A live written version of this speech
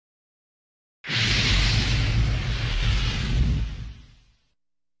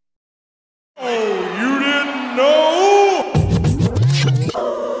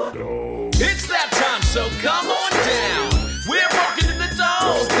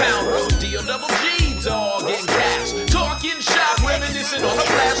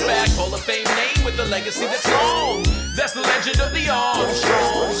with a legacy that's long. That's the legend of the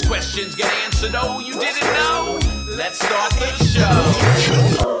Armstrongs. Questions get answered, oh, you didn't know? Let's start the show.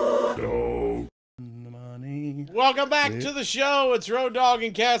 Welcome back to the show. It's Road Dogg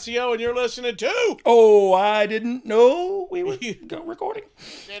and Cassio, and you're listening to... Oh, I didn't know we were recording.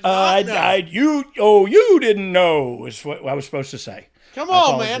 You didn't know is what I was supposed to say. Come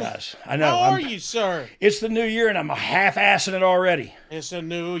on, man. I know. How are you, sir? It's the new year, and I'm half-assing it already. It's a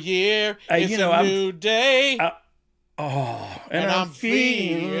new year. It's a new day. And I'm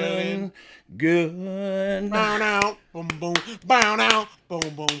feeling good. Bow now, boom, boom. Bow now, boom,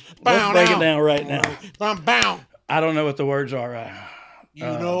 boom. Let's break it down right now. Bow. I don't know what the words are. You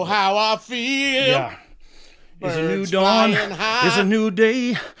know how I feel. Yeah. It's a new dawn. It's a new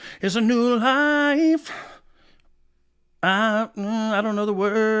day. It's a new life. I don't know the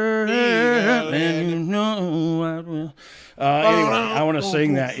word. And you know I will. Anyway, I want to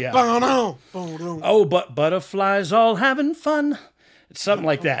sing that, yeah. Oh, but butterflies all having fun. It's something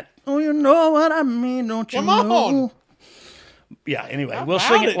like that. Oh, you know what I mean, don't you know? Come on. Yeah, anyway, we'll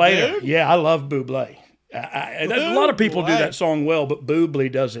sing it later. Dude. Yeah, I love Bublé. A lot of people do that song well, but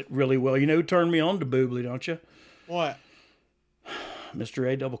Bublé does it really well. You know who turned me on to Bublé, don't you? What?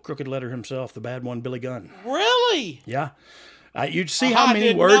 Mr. A double crooked letter himself, the bad one, Billy Gunn. Really? Yeah. You'd see how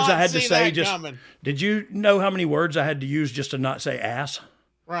many words I had to say. Coming. Did you know how many words I had to use just to not say ass?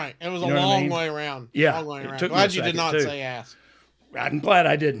 Right. It was a long way around. Yeah. Long way around. Took Glad you did not say ass. I'm glad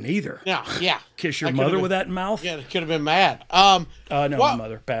I didn't either. Yeah. Kiss your mother with that mouth? Yeah, it could have been mad. No, my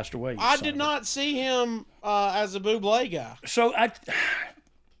mother passed away. I did not see him as a Bublé guy. So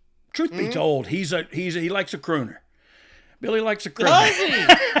truth be told, he likes a crooner. Billy likes a crooner. Does he?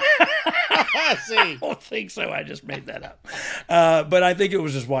 I don't think so. I just made that up. But I think it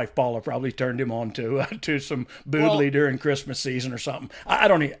was his wife Paula probably turned him on to some Bublé during Christmas season or something. I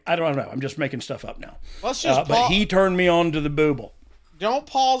don't know. I'm just making stuff up now. Let's just but he turned me on to the Booble. Don't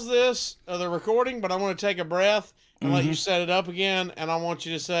pause the recording, but I want to take a breath and let you set it up again. And I want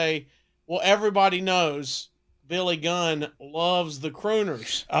you to say, well, everybody knows Billy Gunn loves the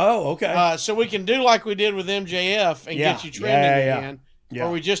crooners. Oh, okay. So we can do like we did with MJF and get you trending again. Yeah.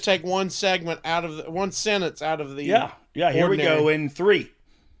 Or we just take one sentence out of the Yeah. Here we ordinary. go in 3.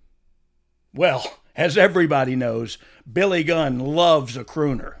 Well, as everybody knows, Billy Gunn loves a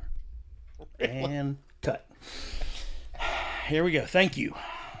crooner. And cut. Here we go. Thank you.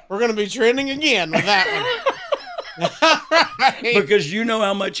 We're going to be trending again with that one. Right. Because you know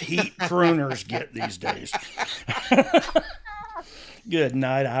how much heat crooners get these days. Good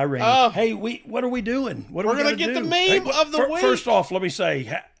night, Irene. Hey, what are we doing? We're going to get the meme of the week. First off, let me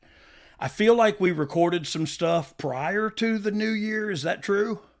say, I feel like we recorded some stuff prior to the new year. Is that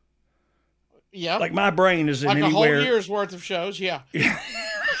true? Yeah. Like my brain is in like anywhere. A whole year's worth of shows, yeah.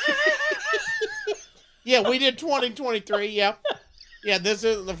 Yeah, we did 2023, yeah. Yeah, this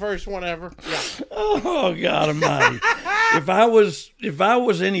isn't the first one ever. Yeah. Oh, God almighty. If I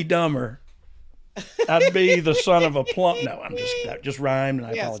was any dumber, I'd be the son of a plump. No, that just rhymed, and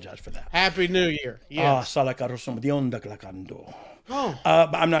I apologize for that. Happy New Year. Yes. But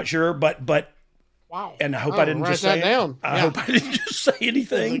I'm not sure, but wow. And I hope I didn't just say that down. I hope I didn't just say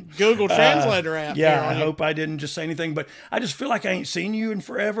anything. Google Translator app. Yeah, I hope I didn't just say anything. But I just feel like I ain't seen you in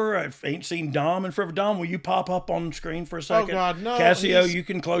forever. I ain't seen Dom in forever. Dom, will you pop up on the screen for a second? Oh, God, no. Cassio, you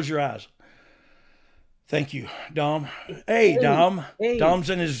can close your eyes. Thank you, Dom. Hey, Dom. Hey. Dom's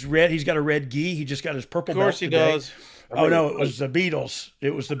in his red. He's got a red gi. He just got his purple belt today. Of course he does. Oh, no, it was the Beatles.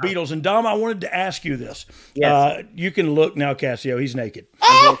 It was the Beatles. And, Dom, I wanted to ask you this. Yes. You can look now, Cassio. He's naked.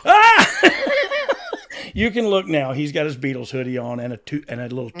 Oh! You can look now. He's got his Beatles hoodie on and a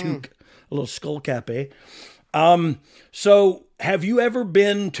little toque, a little skull cap. So have you ever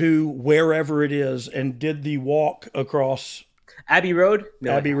been to wherever it is and did the walk across Abbey Road?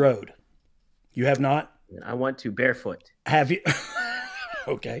 No, Abbey Road? You have not? I went to barefoot. Have you?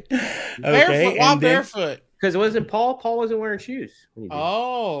 Okay. Barefoot? Why barefoot? Because it wasn't Paul. Paul wasn't wearing shoes.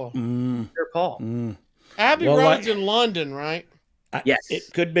 Oh. Sure, Paul. Abbey Road's in London, right? Yes. It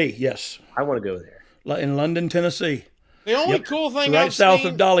could be, yes. I want to go there. In London, Tennessee. The only cool thing right I've south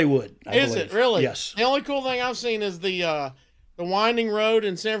seen, of Dollywood. Is it really? Yes. The only cool thing I've seen is the winding road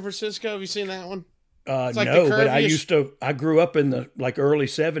in San Francisco. Have you seen that one? No, like but I grew up in the early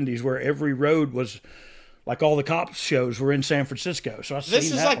 70s where every road was like all the cop shows were in San Francisco. So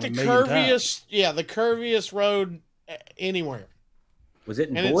this is like the curviest, the curviest road anywhere. Was it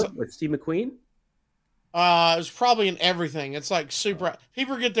in Bullet with Steve McQueen? It was probably in everything. It's like super.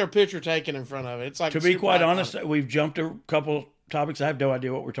 People get their picture taken in front of it. It's like to be quite honest, we've jumped a couple topics. I have no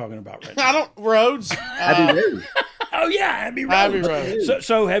idea what we're talking about right now. I don't roads. Abbey Road. Oh yeah, Abbey Road. Abbey Road.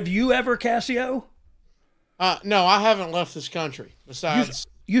 So have you ever, Cassio? No, I haven't left this country. Besides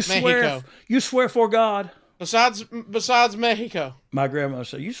Mexico. You swear for God. Besides Mexico. My grandmother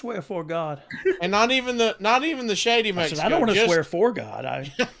said, "You swear for God." And not even the shady Mexico. I said, "I don't want to swear for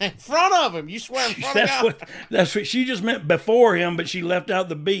God." In front of him, you swear in front of God. That's what she just meant before him, but she left out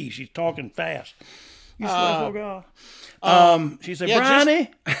the B. She's talking fast. You swear for God. She said,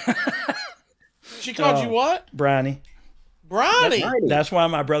 "Bryony." She called you what? Bryony. Bryony. That's why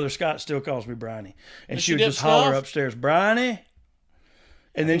my brother Scott still calls me Bryony. And she would just holler upstairs, "Bryony."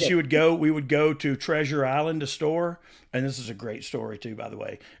 And then we would go to Treasure Island to store. And this is a great story too, by the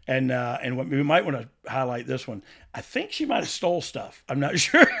way. And what we might want to highlight this one. I think she might have stole stuff. I'm not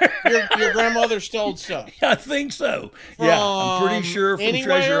sure. Your grandmother stole stuff. I think so. I'm pretty sure from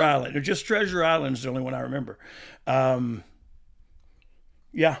Treasure Island. Or just Treasure Island's the only one I remember. What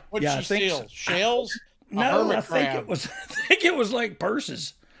did she steal? So. Shells? No, I think it was like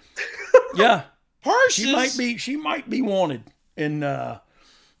purses. Yeah. Purses? She might be wanted in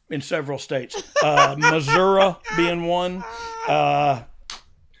several states. Missouri being one.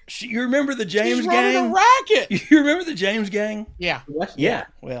 You remember the James Gang? A racket. You remember the James Gang? Yeah. Yeah.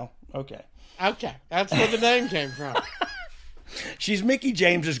 Well, okay. Okay. That's where the name came from. She's Mickey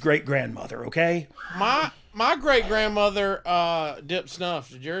James's great grandmother, okay? My great grandmother dipped snuff.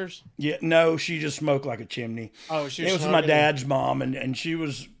 Did yours? Yeah, no, she just smoked like a chimney. Oh, it was my dad's mom, and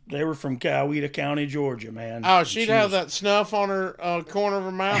they were from Coweta County, Georgia, man. Oh, she'd have that snuff on her corner of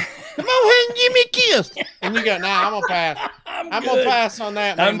her mouth. Come on ahead and give me a kiss. And you go, nah, I'm gonna pass. I'm gonna pass on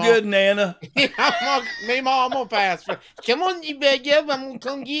that. I'm good, Nana. I'm gonna pass. Come on, you bad I'm gonna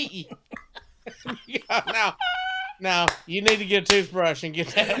come get you. Now you need to get a toothbrush and get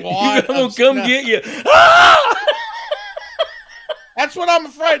that water. I'm gonna come get you. That's what I'm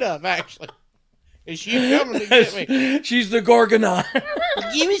afraid of, actually. Is you coming to get me? She's the Gorgonite.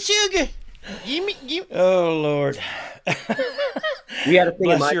 Give me sugar. Give me. Oh Lord. We had a thing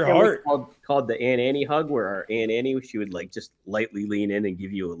in my family called the Aunt Annie hug, where our Aunt Annie, she would like just lightly lean in and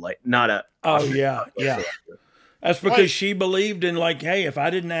give you yeah. That's because she believed in like, hey, if I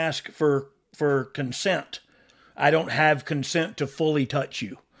didn't ask for consent, I don't have consent to fully touch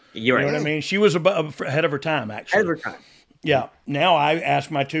you. You know what I mean? She was ahead of her time, actually. Ahead of her time. Yeah. Now I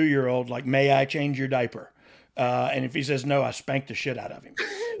ask my 2-year-old, like, may I change your diaper? And if he says no, I spank the shit out of him.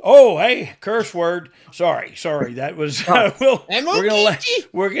 Oh, hey, curse word. Sorry. That was.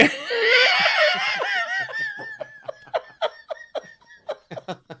 We're gonna.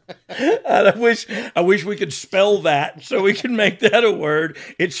 I wish we could spell that so we can make that a word.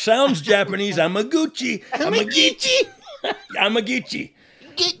 It sounds Japanese. Amaguchi. Amaguchi.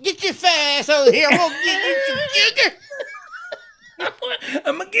 Get your fast over here. I'm gonna get you some sugar.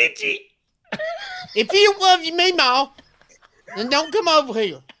 Amaguchi. If you love your meemaw, then don't come over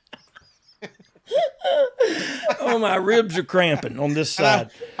here. Oh, my ribs are cramping on this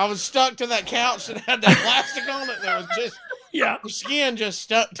side. I was stuck to that couch that had that plastic on it. That was just your skin just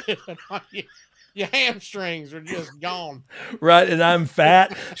stuck to it. Your hamstrings are just gone. Right, and I'm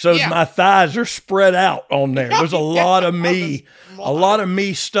fat, so my thighs are spread out on there. There's a lot of me,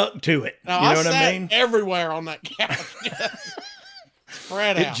 stuck to it. No, you know what I mean? Everywhere on that couch,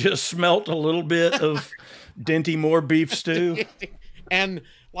 spread out. It just smelt a little bit of Dinty Moore beef stew, and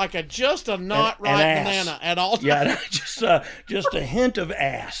like just a not right banana at all times. Yeah, just a hint of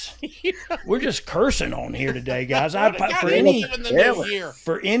ass. We're just cursing on here today, guys.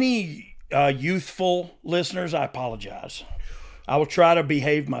 For any youthful listeners, I apologize. I will try to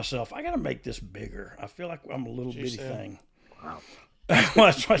behave myself. I got to make this bigger. I feel like I'm a little bitty thing. Wow.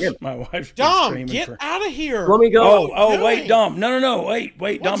 That's why my wife's Dom, get out of here. Let me go. Oh, wait, Dom. No.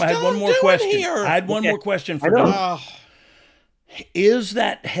 Wait, Dom. I had one more question. I had one more question for Dom. Is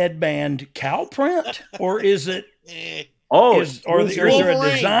that headband cow print, or is it? Is there a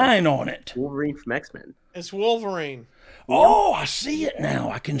design on it? Wolverine from X-Men. It's Wolverine. Oh, I see it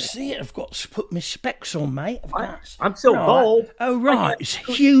now. I can see it. I've got to put my specs on, mate. I'm so bold. Oh, right. It's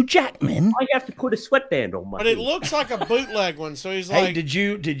Hugh Jackman. I have to put a sweatband on my But it looks like a bootleg one, so he's like... Hey, did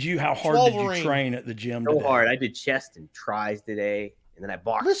you, how hard Wolverine. Did you train at the gym today? So hard. I did chest and tries today, and then I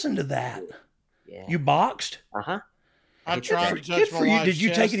boxed. Listen to that. Yeah. You boxed? Uh-huh. I tried to touch good for you. Did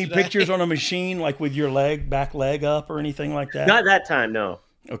you take any pictures on a machine, like with your back leg up or anything like that? Not that time, no.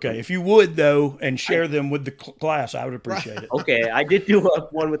 Okay, if you would, though, and share them with the class, I would appreciate it. Okay, I did do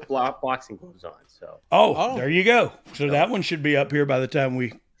one with boxing gloves on. So. Oh, there you go. So that one should be up here by the time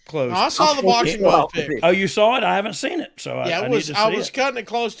we close. I saw the boxing glove pic. Oh, you saw it? I haven't seen it, so I need to see it. I was cutting it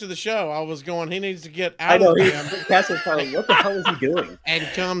close to the show. I was going, he needs to get out of the gym. Cass was probably, what the hell is he doing? And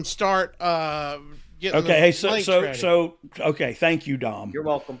come start getting Okay, hey, the links ready. Okay, thank you, Dom. You're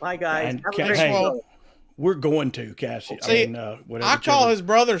welcome. Bye, guys. And Have a great show. we're going to, Cassie. See, whatever. I call his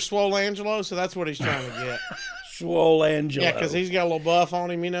brother Swole Angelo, so that's what he's trying to get. Swole Angelo. Yeah, because he's got a little buff on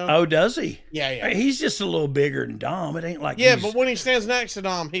him, you know. Oh, does he? Yeah. He's just a little bigger than Dom. It ain't like but when he stands next to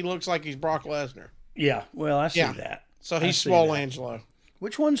Dom, he looks like he's Brock Lesnar. Yeah, well, I see that. So he's Swole Angelo.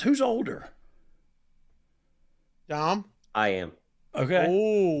 Who's older? Dom? I am. Okay.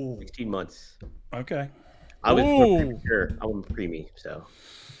 Ooh. 16 months. Okay. I was premature. I was preemie, so.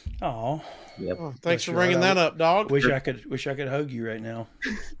 Oh. Yep. Oh, thanks for bringing that up, Dog. Wish I could hug you right now.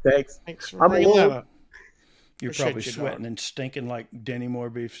 Thanks. Thanks for bringing that up. You're probably sweating and stinking like Denny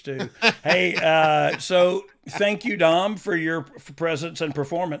Moore beef stew. Hey, so thank you, Dom, for your presence and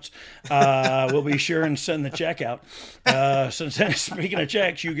performance. We'll be sure and send the check out. Since speaking of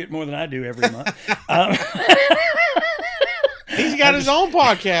checks, you get more than I do every month. He's got his own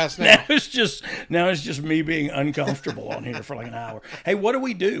podcast now. Now it's just me being uncomfortable on here for like an hour. Hey, what do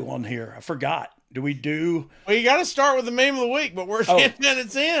we do on here? I forgot. Do we do? Well, you got to start with the meme of the week, but we're 10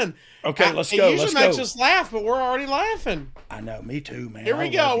 minutes in. Okay, let's go. It usually makes us laugh, but we're already laughing. I know, me too, man. Here we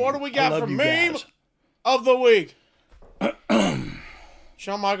go. What do we got for meme of the week?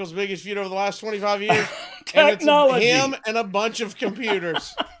 Shawn Michaels' biggest feud over the last 25 years. Technology. And it's him and a bunch of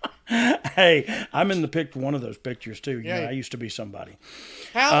computers. Hey, I'm in one of those pictures too. You know, I used to be somebody.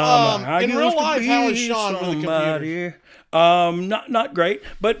 How in real life, how is Shawn with the computers? Not great,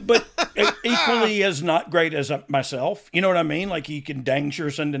 but equally as not great as myself. You know what I mean? Like he can dang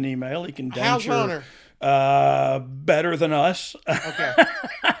sure send an email. He can dang how's sure Hunter? Better than us. Okay.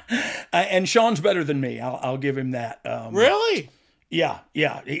 And Shawn's better than me. I'll give him that. Really? Yeah.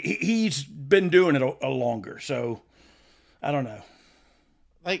 He's been doing it a longer, so I don't know.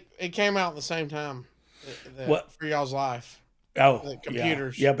 Like it came out at the same time. What for y'all's life? Oh, the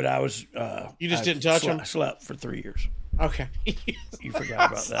computers. Yeah, but I was. You just didn't touch them. I slept for 3 years. Okay. You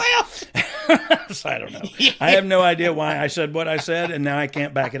forgot about that. So I don't know. I have no idea why I said what I said, and now I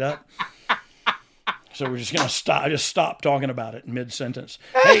can't back it up. So we're just gonna stop. Just stop talking about it mid sentence.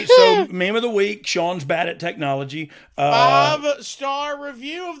 Hey, so meme of the week. Shawn's bad at technology. 5-star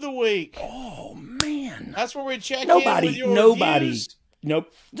review of the week. Oh man, that's where we check in with your reviews.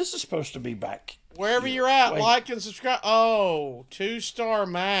 Nope. This is supposed to be back. Wherever you're at, like and subscribe. Oh, 2-star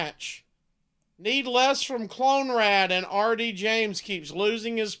match. Need less from Clone Rad, and RD James keeps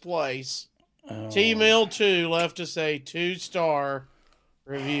losing his place. T-Mill 2 left us a 2-star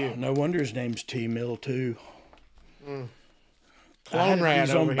review. No wonder his name's T-Mill 2. Clone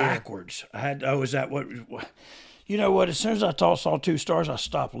Rad over here. Backwards. Is that what? You know what? As soon as I saw 2 stars, I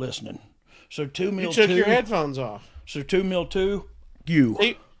stopped listening. So T-Mill 2. You took your headphones off. So T-Mill 2, you.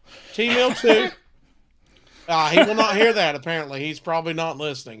 T-Mill 2. He will not hear that, apparently. He's probably not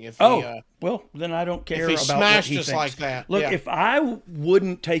listening. Well, then I don't care about what he smashed us like that. Look, if I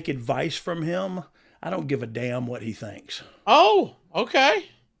wouldn't take advice from him, I don't give a damn what he thinks. Oh, okay.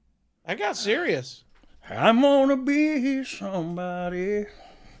 I got serious. I'm gonna be somebody.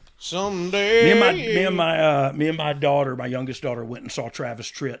 Someday. Me and my daughter, my youngest daughter, went and saw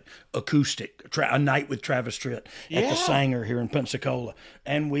Travis Tritt acoustic, a night with Travis Tritt at the Sanger here in Pensacola,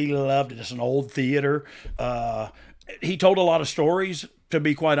 and we loved it. It's an old theater. He told a lot of stories. To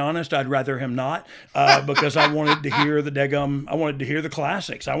be quite honest, I'd rather him not, because I wanted to hear I wanted to hear the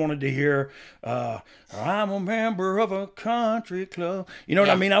classics. I wanted to hear, I'm a member of a country club. You know what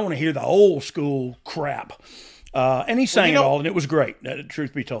I mean? I want to hear the old school crap. And he sang it all, and it was great,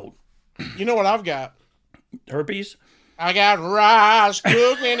 truth be told. You know what I've got? Herpes? I got rice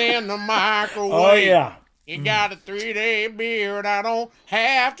cooking in the microwave. Oh, yeah. You got a 3-day beard. I don't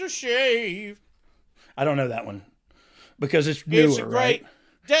have to shave. I don't know that one. Because it's newer, it's a great right?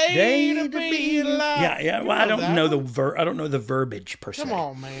 Day to be alive. Yeah. Well, I don't know the verbiage per se. Come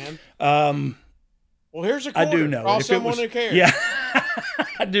on, man. Well, here's a quarter. I do know. For someone who cares. Yeah,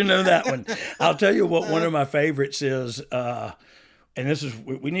 I do know that one. I'll tell you what one of my favorites is, and this is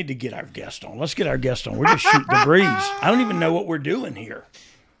we need to get our guest on. Let's get our guest on. We're just shooting the breeze. I don't even know what we're doing here.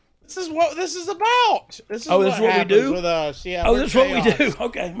 This is what this is about. This is this is what we do with us. Yeah. Oh, this is what we do.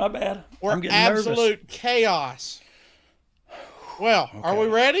 Okay, my bad. We're I'm getting absolute nervous. Chaos. Well, Are we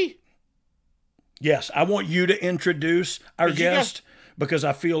ready? Yes, I want you to introduce our guest because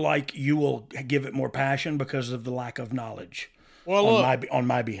I feel like you will give it more passion because of the lack of knowledge. Well, on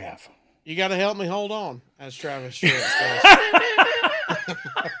my behalf. You got to help me hold on, as Travis Tritt says.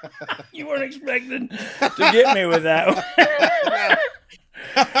 You weren't expecting to get me with that.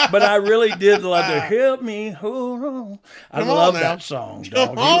 But I really did love to help me hold on. I love that song,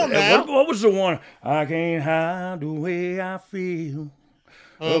 dog. What was the one? I can't hide the way I feel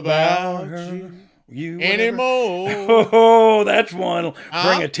about her. You anymore. Oh, that's one.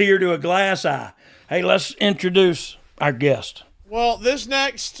 Bring a tear to a glass eye. Hey, let's introduce our guest. Well, this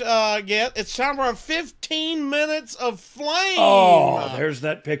next guest, it's time for 15 minutes of flame. Oh, there's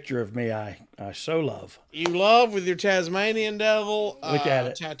that picture of me I so love. You love with your Tasmanian devil Look at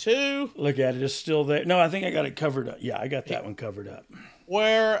it. tattoo. Look at it. It's still there. No, I think I got it covered up. Yeah, I got that one covered up.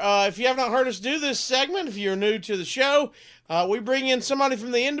 Where, if you have not heard us do this segment, if you're new to the show, we bring in somebody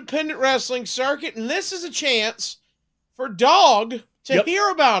from the independent wrestling circuit, and this is a chance for Dogg to hear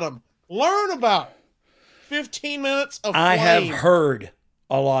about him, learn about him. 15 minutes of flame. I have heard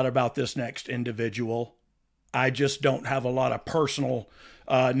a lot about this next individual. I just don't have a lot of personal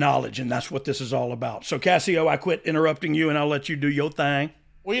knowledge, and that's what this is all about. So, Cassio, I quit interrupting you, and I'll let you do your thing.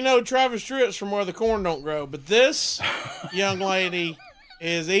 We know Travis Truett's from where the corn don't grow, but this young lady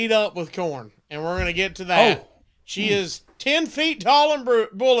is eat up with corn, and we're going to get to that. Oh. She is 10 feet tall and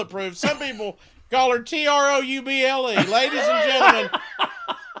bulletproof. Some people call her Trouble. Ladies and gentlemen,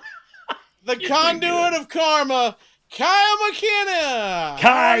 the conduit of karma, Kaia McKenna.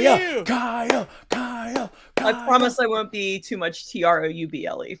 Kaia. I promise I won't be too much Trouble for you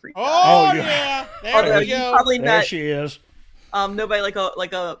guys. Oh, yeah. There we go. Probably There met, she is. nobody like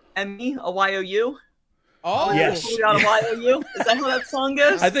a Emmy, a YOU. Oh, yes. We got a YOU. Is that how that song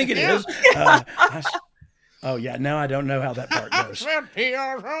goes? I think it is. Oh, yeah. Now I don't know how that part goes. Yeah,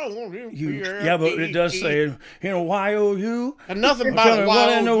 but it does say, YOU. And nothing about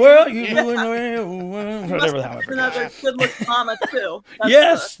what in the world you doing? Whatever that Another good-looking mama, too.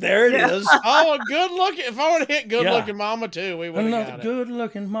 Yes, there it is. Oh, a good looking. If I would have hit good looking mama, too, we would have got Another good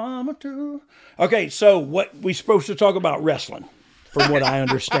looking mama, too. Okay, so what we supposed to talk about wrestling, from what I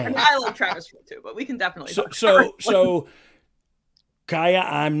understand. I like Travis Tritt, too, but we can definitely talk So, Kaia,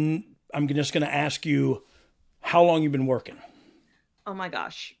 I'm just going to ask you, how long you've been working? Oh my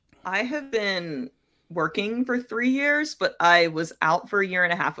gosh. I have been working for 3 years, but I was out for 1.5 years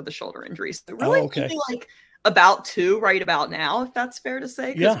with a shoulder injury. So really maybe like about 2 right about now, if that's fair to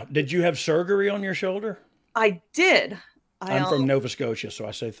say. Yeah. Did you have surgery on your shoulder? I did. I'm from Nova Scotia, so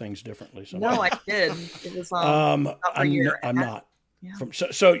I say things differently. No, I did. It was I'm not. Yeah.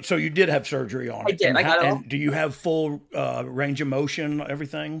 So you did have surgery on it. I did. And do you have full range of motion,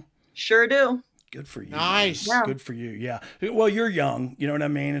 everything? Sure do. Good for you. Nice. Yeah. Good for you. Yeah. Well, you're young, you know what I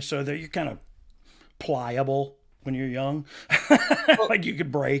mean? And so that you're kind of pliable when you're young. Like you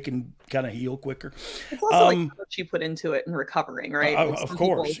could break and kind of heal quicker. It's also like how much you put into it and recovering, right? Of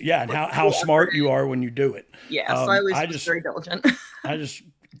course. Yeah. And how smart you are when you do it. Yeah. So I was very diligent. I just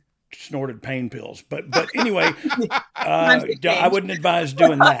snorted pain pills. But anyway, I wouldn't advise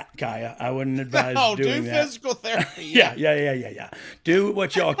doing that, Kaia. I wouldn't advise doing that. Do physical therapy. Yeah. Do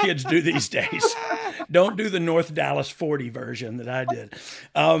what y'all kids do these days. Don't do the North Dallas 40 version that I did.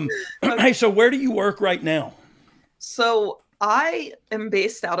 Hey, so where do you work right now? So I am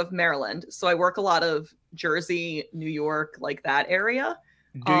based out of Maryland. So I work a lot of Jersey, New York, like that area.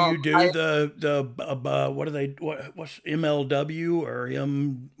 Do you do what's MLW or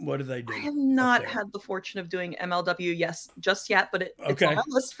what do they do? I have not had the fortune of doing MLW just yet, but it's on my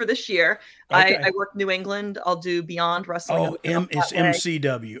list for this year. Okay. I work New England. I'll do Beyond Wrestling. It's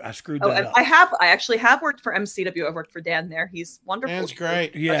MCW. I screwed that up. I actually have worked for MCW. I've worked for Dan there. He's wonderful. That's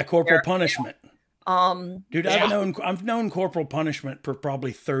great. Yeah, Corporal Punishment. Dude, yeah. I've known Corporal Punishment for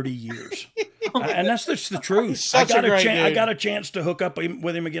probably 30 years. And that's the truth. I got a chance to hook up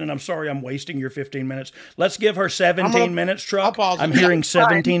with him again, and I'm sorry I'm wasting your 15 minutes. Let's give her 17 minutes, Truck. I'm hearing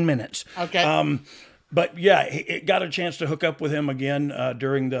 17 minutes. Okay. But yeah, it got a chance to hook up with him again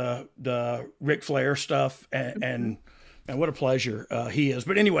during the Ric Flair stuff, and what a pleasure he is.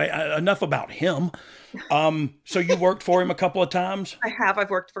 But anyway, enough about him. So you worked for him a couple of times? I have. I've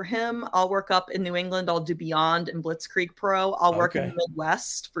worked for him. I'll work up in New England. I'll do Beyond and Blitzkrieg Pro. I'll work in the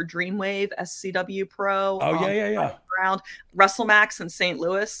Midwest for Dreamwave, SCW Pro. Yeah. Around WrestleMax in St.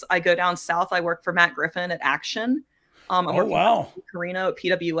 Louis. I go down south. I work for Matt Griffin at Action. I'm working with Carino at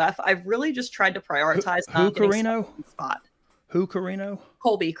PWF. I've really just tried to prioritize. Who Carino? Spot. Who Carino?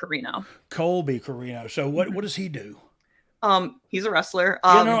 Colby Carino. Colby Carino. So what does he do? He's a wrestler.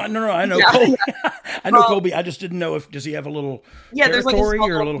 No, I know Colby. I know Colby. I just didn't know does he have a little there's like a small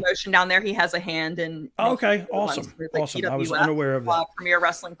or a little promotion down there. He has a hand in. Okay, awesome. Awesome. I was unaware of that. Premier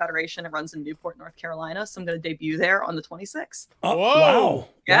Wrestling Federation. It runs in Newport, North Carolina. So I'm going to debut there on the 26th. Oh, wow.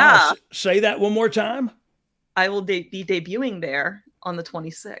 Yeah. Wow. Say that one more time. I will be debuting there on the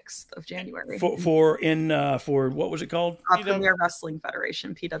 26th of January. For what was it called? Premier Wrestling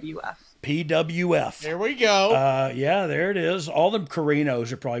Federation, PWF. PWF. There we go. Yeah, there it is. All the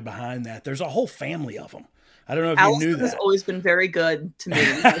Carinos are probably behind that. There's a whole family of them. I don't know if Allison you knew that. has always been very good to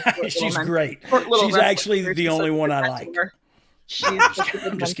me. She's great. She's actually the only one I like. I'm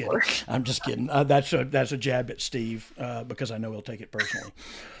just kidding. I'm just kidding. That's a jab at Steve because I know he'll take it personally.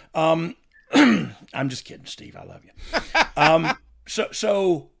 I'm just kidding, Steve. I love you.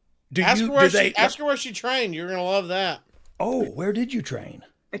 So ask her where she trained? You're gonna love that. Oh, where did you train?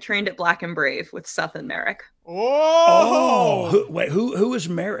 I trained at Black and Brave with Seth and Merrick. Oh, who is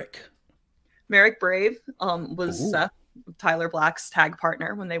Merrick? Merrick Brave was Seth, Tyler Black's tag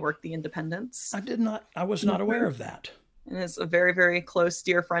partner when they worked the Independents. I was not aware of that. And is a very, very close,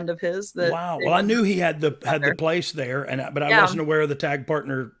 dear friend of his. Wow. Well, I knew he had the place there, but I wasn't aware of the tag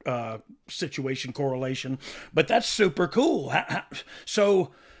partner situation correlation. But that's super cool.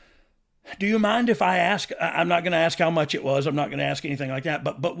 So, do you mind if I ask? I'm not going to ask how much it was. I'm not going to ask anything like that.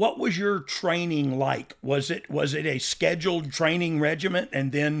 But what was your training like? Was it a scheduled training regimen,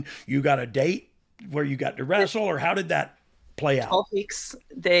 and then you got a date where you got to wrestle, or how did that play out? 12 weeks.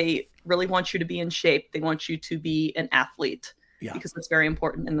 They really want you to be in shape. They want you to be an athlete. Yeah. Because it's very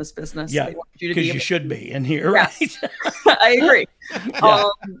important in this business. Yeah, because you should be in here, right? I agree. Yeah.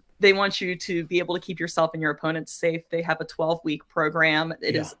 They want you to be able to keep yourself and your opponents safe. They have a 12-week program.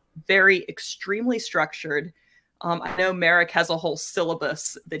 It is very extremely structured. I know Merrick has a whole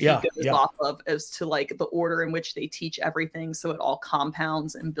syllabus that he goes off of as to like the order in which they teach everything. So it all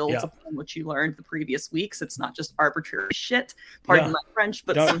compounds and builds upon what you learned the previous weeks. It's not just arbitrary shit. Pardon my French,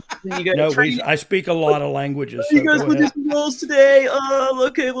 but when you go to I speak a lot of languages. So you guys will do some roles today.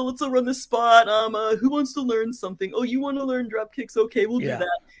 Okay, well, let's run this spot. Who wants to learn something? Oh, you want to learn drop kicks? Okay, we'll do that.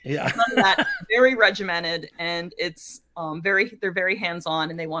 Yeah. None of that. Very regimented, and it's they're very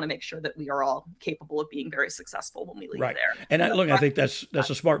hands-on, and they want to make sure that we are all capable of being very successful when we leave there. And I think that's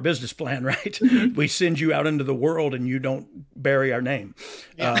a smart business plan, right? Mm-hmm. We send you out into the world, and you don't bury our name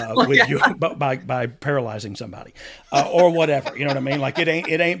you by paralyzing somebody or whatever. You know what I mean? Like it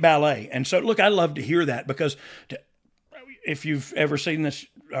ain't ballet. And so, look, I love to hear that because if you've ever seen this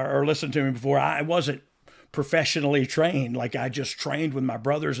or listened to me before, I wasn't professionally trained. Like I just trained with my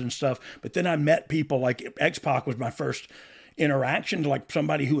brothers and stuff. But then I met people like X-Pac was my first interaction to like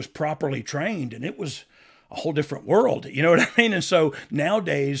somebody who was properly trained, and it was a whole different world. You know what I mean? And so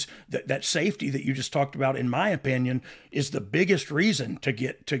nowadays that safety that you just talked about, in my opinion, is the biggest reason to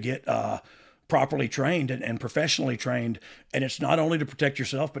get properly trained and professionally trained. And it's not only to protect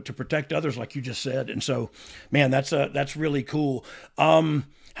yourself, but to protect others, like you just said. And so, man, that's really cool.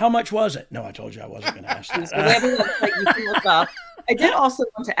 How much was it? No, I told you I wasn't going to ask that. You can look up. I did also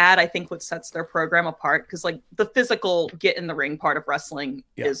want to add, I think what sets their program apart, because like the physical get in the ring part of wrestling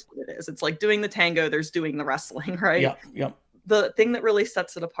is what it is. It's like doing the tango, there's doing the wrestling, right? Yeah. The thing that really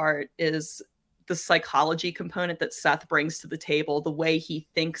sets it apart is the psychology component that Seth brings to the table, the way he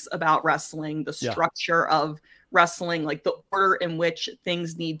thinks about wrestling, the structure of wrestling, like the order in which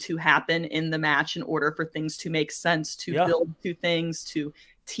things need to happen in the match in order for things to make sense, to build to things, to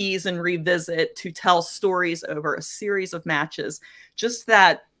tease and revisit, to tell stories over a series of matches. Just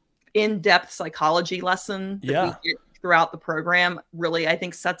that in-depth psychology lesson that we get throughout the program really, I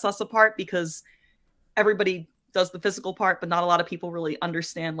think, sets us apart, because everybody does the physical part, but not a lot of people really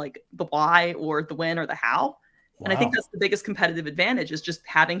understand like the why or the when or the how. Wow. And I think that's the biggest competitive advantage, is just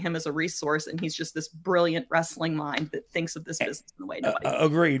having him as a resource. And he's just this brilliant wrestling mind that thinks of this business in a way nobody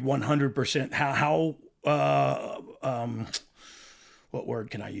agreed 100%. How what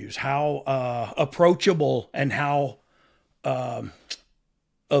word can I use? How approachable and how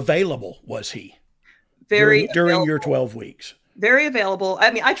available was he during your 12 weeks? Very available. I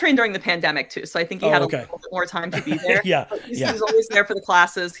mean, I trained during the pandemic too, so I think he had a little bit more time to be there. He's always there for the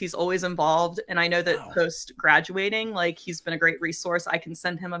classes. He's always involved. And I know that post graduating, like, he's been a great resource. I can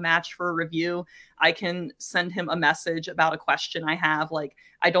send him a match for a review. I can send him a message about a question I have. Like,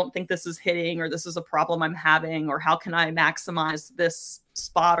 I don't think this is hitting, or this is a problem I'm having, or how can I maximize this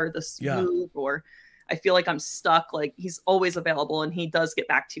spot or this move, or I feel like I'm stuck. Like, he's always available, and he does get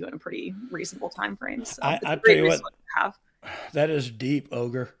back to you in a pretty reasonable time frame. So I tell you what, that is deep,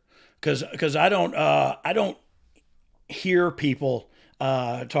 Ogre, because I don't hear people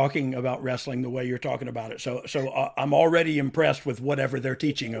talking about wrestling the way you're talking about it. So I'm already impressed with whatever they're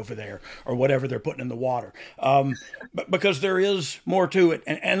teaching over there, or whatever they're putting in the water. But because there is more to it.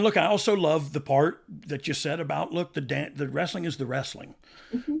 And look, I also love the part that you said about, look, the wrestling is the wrestling.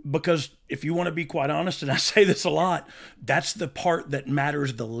 Mm-hmm. Because if you want to be quite honest, and I say this a lot, that's the part that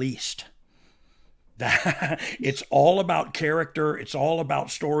matters the least. It's all about character. It's all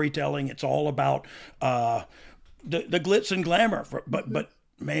about storytelling. It's all about the glitz and glamour. But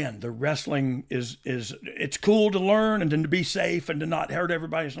man, the wrestling is it's cool to learn and then to be safe and to not hurt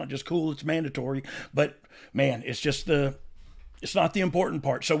everybody. It's not just cool, it's mandatory. But man, it's just it's not the important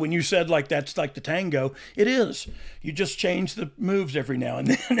part. So when you said like that's like the tango, it is. You just change the moves every now and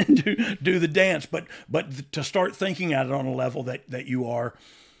then and do the dance. But to start thinking at it on a level that you are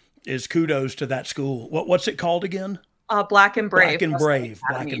is kudos to that school. What's it called again? Black and Brave. Black and Brave.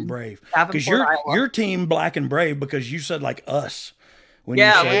 Black and Brave. Because your team Black and Brave because you said like us. When we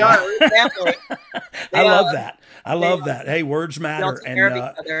are. Exactly. I love that. I love that. Hey, words matter. And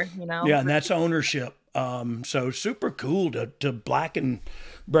other, you know? Yeah, and that's ownership. So super cool to Black and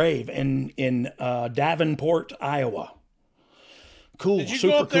Brave in Davenport, Iowa. Cool. Did you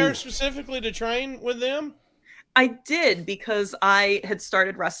go up there specifically to train with them? I did, because I had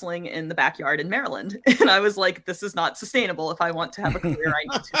started wrestling in the backyard in Maryland. And I was like, this is not sustainable. If I want to have a career, I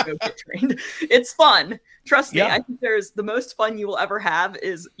need to go get trained. It's fun. Trust me. I think there's the most fun you will ever have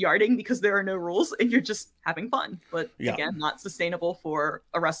is yarding, because there are no rules and you're just having fun. But again, not sustainable for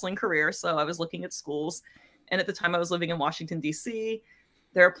a wrestling career. So I was looking at schools. And at the time I was living in Washington, D.C.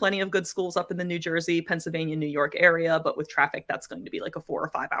 There are plenty of good schools up in the New Jersey, Pennsylvania, New York area, but with traffic, that's going to be like a 4 or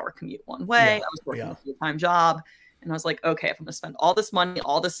 5 hour commute one way. I was working a full-time job, and I was like, okay, if I'm going to spend all this money,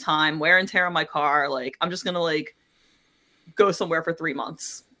 all this time, wear and tear on my car, like I'm just going to like go somewhere for 3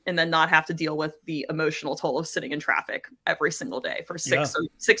 months and then not have to deal with the emotional toll of sitting in traffic every single day for 6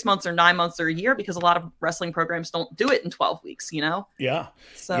 months or 9 months or a year, because a lot of wrestling programs don't do it in 12 weeks, you know? Yeah.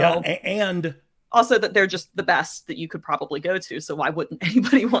 So, and also that they're just the best that you could probably go to. So why wouldn't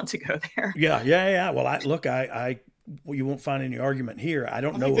anybody want to go there? Yeah. Well, you won't find any argument here. I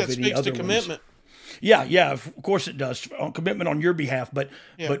don't know of any other commitment. Yeah, of course it does. Commitment on your behalf, but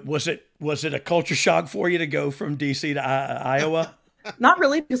was it a culture shock for you to go from DC to Iowa? Not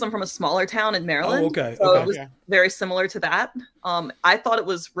really, because I'm from a smaller town in Maryland. Oh, okay. So it was very similar to that. I thought it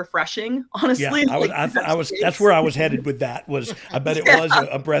was refreshing, honestly. Yeah, that's where I was headed with that. I bet it was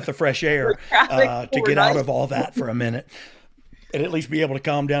a breath of fresh air to get out of all that for a minute, and at least be able to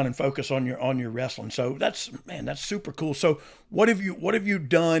calm down and focus on your wrestling. So that's super cool. So what have you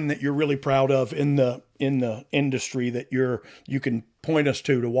done that you're really proud of in the industry that you can point us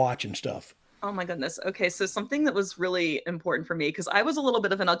to watch and stuff? Oh my goodness. Okay. So something that was really important for me, because I was a little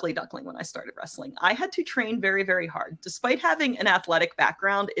bit of an ugly duckling when I started wrestling. I had to train very, very hard. Despite having an athletic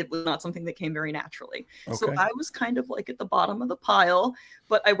background, it was not something that came very naturally. Okay. So I was kind of like at the bottom of the pile,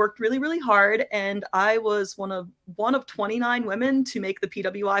 but I worked really, really hard. And I was one of 29 women to make the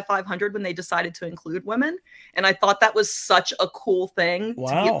PWI 500 when they decided to include women. And I thought that was such a cool thing. Wow.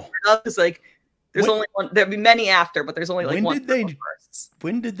 To be a part of, because like there's only one, there'll be many after, but there's only like one.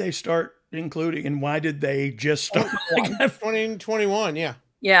 When did they start including, and why did they just start? 2021,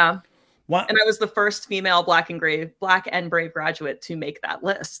 yeah. What? And I was the first female Black and Brave graduate to make that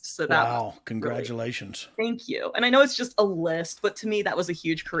list. So that wow, congratulations. Really, thank you. And I know it's just a list, but to me that was a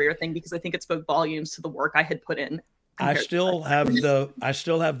huge career thing, because I think it spoke volumes to the work I had put in. I still have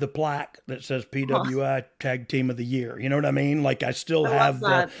the plaque that says PWI Tag Team of the Year. You know what I mean? Like I still have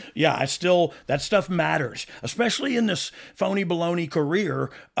that stuff matters, especially in this phony baloney career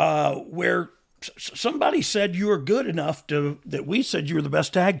where somebody said you were good enough that we said you were the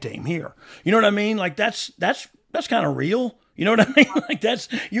best tag team here. You know what I mean? Like that's kind of real. You know what I mean? Like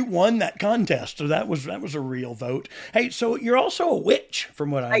you won that contest, so that was a real vote. Hey, so you're also a witch,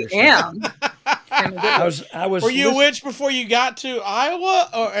 from what I understand. I am. Were you a witch before you got to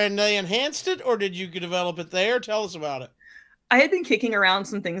Iowa, and they enhanced it, or did you develop it there? Tell us about it. I had been kicking around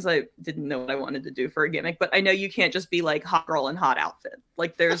some things I didn't know what I wanted to do for a gimmick, but I know you can't just be like hot girl in hot outfit.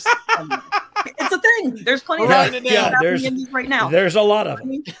 Like there's, it's a thing. There's plenty of there's indies right now. There's a lot of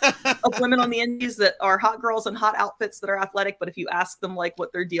them. Of women on the indies that are hot girls in hot outfits that are athletic, but if you ask them like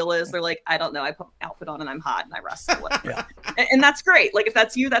what their deal is, they're like, I don't know. I put an outfit on and I'm hot and I wrestle. And that's great. Like if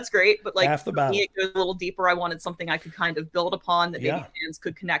that's you, that's great. But like for me, it goes a little deeper. I wanted something I could kind of build upon that maybe fans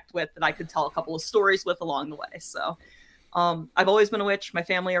could connect with, that I could tell a couple of stories with along the way. So. I've always been a witch. My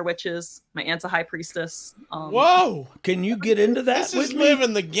family are witches. My aunt's a high priestess. Whoa! Can you get into that? This is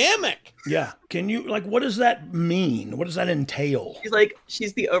living the gimmick. Yeah. Can you what does that mean? What does that entail?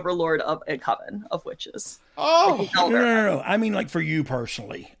 She's the overlord of a coven of witches. Oh no! I mean, like for you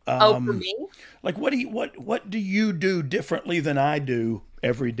personally. For me? Like what do you do differently than I do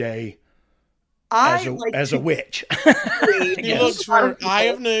every day? As a witch. He looks for Eye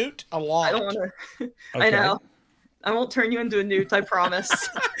of Newt a lot. I don't want to. Okay. I know. I won't turn you into a newt, I promise.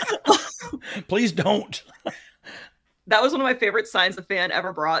 Please don't. That was one of my favorite signs a fan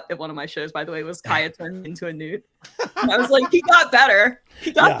ever brought at one of my shows, by the way, was Kaia turned into a newt. And I was like, he got better.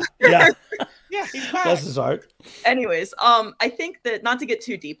 He got better. Yeah, he's back. Bless his heart. Anyways, I think that, not to get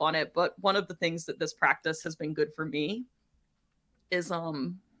too deep on it, but one of the things that this practice has been good for me is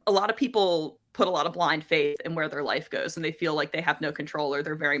a lot of people put a lot of blind faith in where their life goes, and they feel like they have no control, or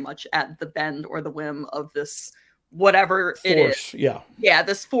they're very much at the bend or the whim of this whatever it is. Yeah,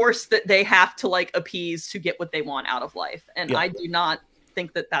 this force that they have to like appease to get what they want out of life. And I do not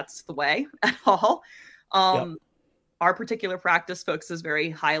think that that's the way at all. Our particular practice focuses very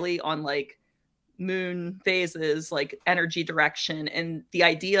highly on like moon phases, like energy direction, and the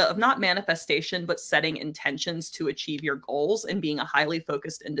idea of not manifestation, but setting intentions to achieve your goals and being a highly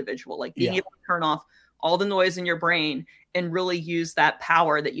focused individual, like being able to turn off all the noise in your brain and really use that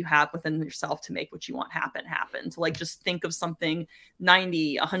power that you have within yourself to make what you want happen, to like just think of something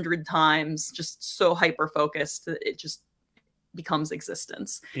 90, 100 times, just so hyper focused that it just becomes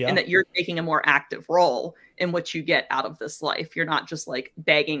existence, and that you're taking a more active role in what you get out of this life. You're not just like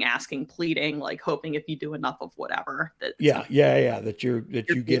begging, asking, pleading, like hoping if you do enough of whatever that that you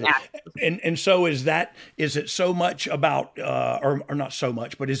get it. And so is it so much about or not so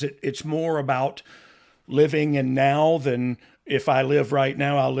much, but it's more about living in now than if I live right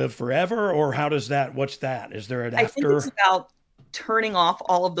now I'll live forever, or what's that? Is there an after? I think it's about turning off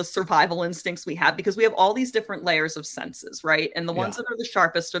all of the survival instincts we have, because we have all these different layers of senses, right? And the ones that are the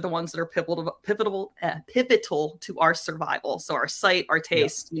sharpest are the ones that are pivotal to our survival. So our sight, our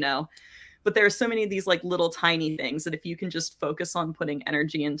taste, you know, but there are so many of these like little tiny things that if you can just focus on putting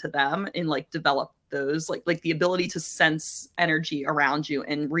energy into them and like develop those, like the ability to sense energy around you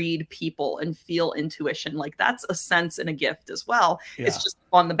and read people and feel intuition, like that's a sense and a gift as well. It's just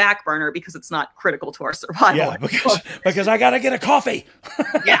on the back burner because it's not critical to our survival. Because I gotta get a coffee.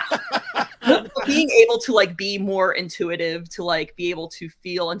 Being able to like be more intuitive, to like be able to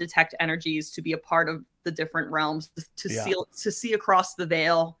feel and detect energies, to be a part of the different realms, to see across the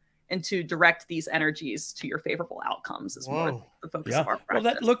veil, and to direct these energies to your favorable outcomes is more the focus of our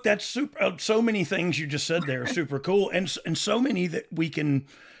practice. Well, that's super. So many things you just said there are super cool, and so many that we can,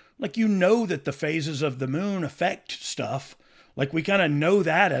 like, that the phases of the moon affect stuff. Like we kind of know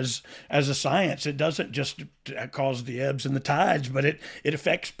that as a science. It doesn't just cause the ebbs and the tides, but it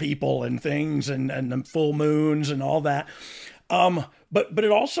affects people and things and the full moons and all that. But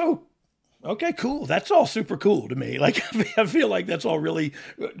it also. Okay, cool. That's all super cool to me. Like, I feel like that's all really.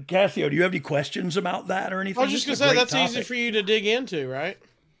 Cassio, do you have any questions about that or anything? I was just going to say, that's easy for you to dig into, right?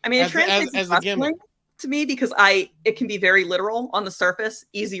 I mean, it translates to me because it can be very literal on the surface.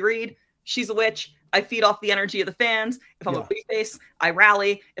 Easy read. She's a witch. I feed off the energy of the fans. If I'm a big face, I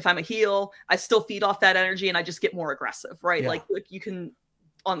rally. If I'm a heel, I still feed off that energy and I just get more aggressive, right? Like you can.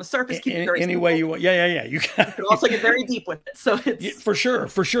 On the surface, keep it very any way you want. You can also get very deep with it. So it's for sure.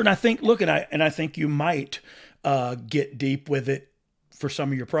 And I think, I think you might get deep with it for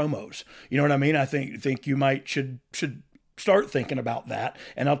some of your promos. You know what I mean? I think you should start thinking about that.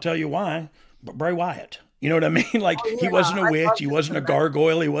 And I'll tell you why. But Bray Wyatt. You know what I mean? Like he wasn't a witch, he wasn't a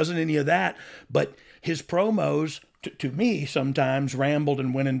gargoyle, he wasn't any of that. But his promos, to me, sometimes rambled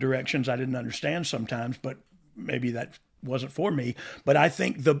and went in directions I didn't understand sometimes. But maybe that wasn't for me, but I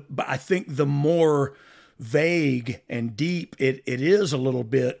think the more vague and deep it is a little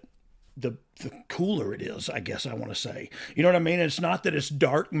bit, the cooler it is, I guess I want to say. You know what I mean? It's not that it's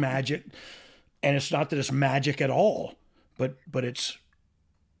dark magic, and it's not that it's magic at all, but it's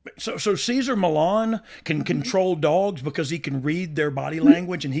so Caesar Milan can control dogs because he can read their body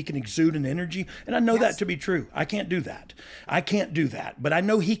language and he can exude an energy, and I know that to be true. I can't do that, but I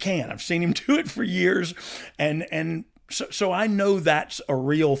know he can. I've seen him do it for years, and So I know that's a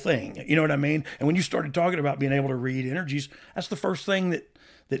real thing. You know what I mean? And when you started talking about being able to read energies, that's the first thing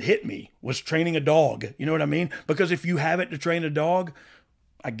that hit me was training a dog. You know what I mean? Because if you have it to train a dog,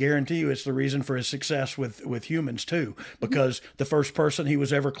 I guarantee you it's the reason for his success with humans too. Because the first person he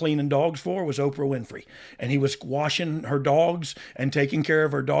was ever cleaning dogs for was Oprah Winfrey. And he was washing her dogs and taking care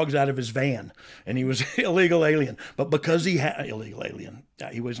of her dogs out of his van. And he was illegal alien. But because he had illegal alien,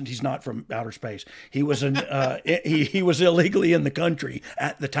 he's not from outer space. He was he was illegally in the country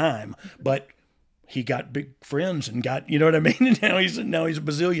at the time, but he got big friends and got, you know what I mean? And now he's a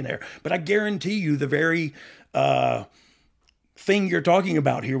bazillionaire. But I guarantee you the very thing you're talking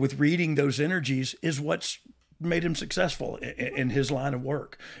about here with reading those energies is what's made him successful in his line of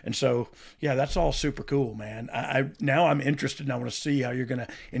work. And so, yeah, that's all super cool, man. Now I'm interested and I want to see how you're going to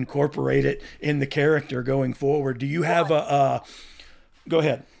incorporate it in the character going forward. Do you have go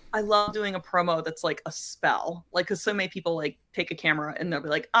ahead. I love doing a promo that's like a spell. Like, because so many people like take a camera and they'll be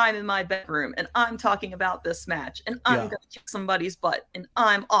like, I'm in my bedroom and I'm talking about this match and I'm gonna kick somebody's butt and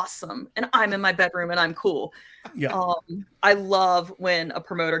I'm awesome and I'm in my bedroom and I'm cool. Yeah. I love when a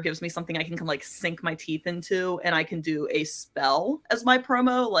promoter gives me something I can like sink my teeth into, and I can do a spell as my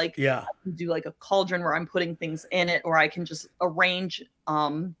promo. Like, I can do like a cauldron where I'm putting things in it, or I can just arrange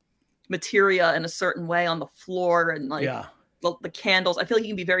materia in a certain way on the floor and like the candles. I feel like you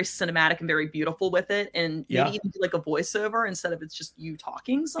can be very cinematic and very beautiful with it, and maybe even do like a voiceover instead of it's just you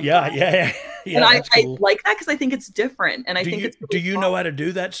talking sometimes. And I like that because I think it's different, and I think it's really do you know how to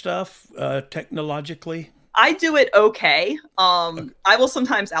do that stuff technologically? I do it okay. I will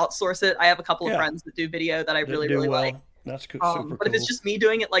sometimes outsource it. I have a couple of friends that do video that I really like. That's cool. Super but if it's just me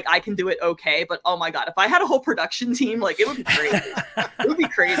doing it, like I can do it okay. But oh my god, if I had a whole production team, like it would be crazy. It would be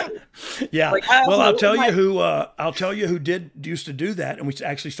crazy. Yeah. Like, well, I'll tell you who used to do that, and we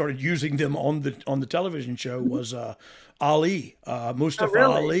actually started using them on the television show was Ali, Mustafa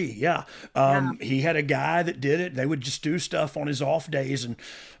Ali. Yeah. He had a guy that did it. They would just do stuff on his off days,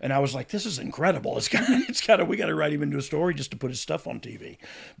 and I was like, this is incredible. We got to write him into a story just to put his stuff on TV.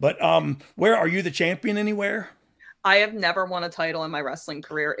 But where are you the champion anywhere? I have never won a title in my wrestling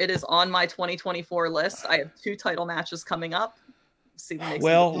career. It is on my 2024 list. I have 2 title matches coming up.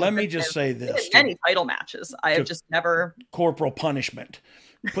 Well, let me just say this. Any title matches. I have just never. Corporal punishment.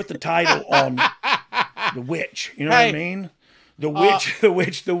 Put the title on the witch. You know what I mean? The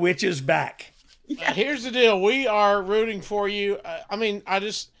witch is back. Here's the deal. We are rooting for you. I mean,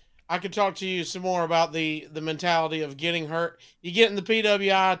 I could talk to you some more about the mentality of getting hurt. You get in the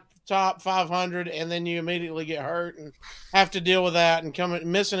PWI top 500 and then you immediately get hurt and have to deal with that and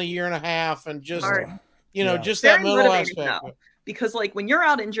missing a year and a half and just just that middle aspect. Because like when you're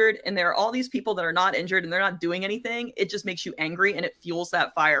out injured and there are all these people that are not injured and they're not doing anything, it just makes you angry and it fuels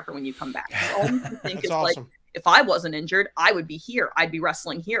that fire for when you come back. All you think is awesome. Like, if I wasn't injured, I would be here. I'd be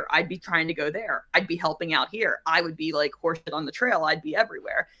wrestling here. I'd be trying to go there. I'd be helping out here. I would be like horseshit on the trail. I'd be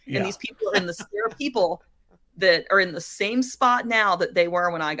everywhere. And these people are there are people that are in the same spot now that they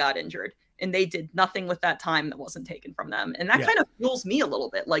were when I got injured, and they did nothing with that time that wasn't taken from them. And that kind of fuels me a little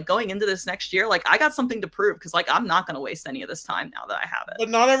bit. Like going into this next year, like I got something to prove because like I'm not going to waste any of this time now that I have it. But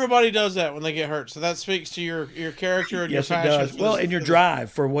not everybody does that when they get hurt. So that speaks to your character and your passion. Yes, it does. Well, and your drive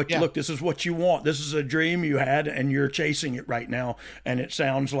for what look, this is what you want. This is a dream you had and you're chasing it right now. And it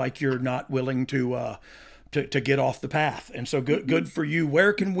sounds like you're not willing to get off the path. And so good for you.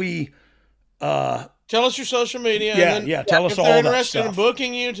 Where can we tell us your social media. Tell us all that stuff. If they're interested in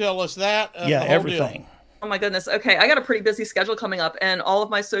booking you, tell us that. Everything. Oh my goodness. Okay, I got a pretty busy schedule coming up, and all of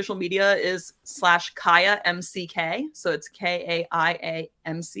my social media is /Kaia MCK. So it's KAIA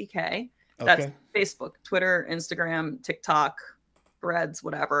MCK. That's Facebook, Twitter, Instagram, TikTok, Threads,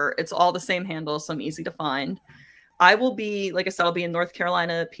 whatever. It's all the same handle, so I'm easy to find. I will be, like I said, I'll be in North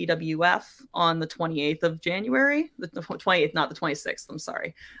Carolina PWF on the 28th of January. The 28th, not the 26th. I'm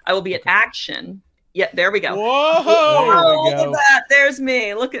sorry. I will be at Action. Yeah, there we go. Whoa! Look at that. There's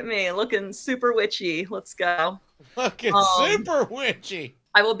me. Look at me. Looking super witchy. Let's go. Looking super witchy.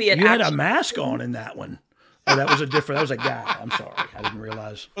 I will be at You had a mask on in that one. Oh, that was a guy. I'm sorry. I didn't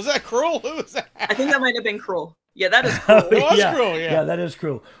realize. Was that Cruel? Who was that? I think that might have been Cruel. Yeah, that is Cruel. Cruel, yeah, that is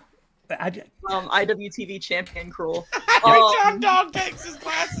Cruel. IWTV champion Cruel. Every time Dogg takes his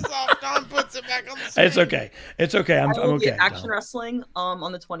glasses off, Don puts it back on the screen. It's okay. It's okay. I'm okay. Action Wrestling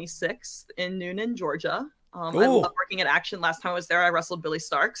on the 26th in Noonan, Georgia. I love working at Action. Last time I was there, I wrestled Billy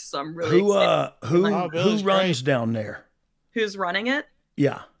Starks, so I'm really excited. Who runs down there? Who's running it?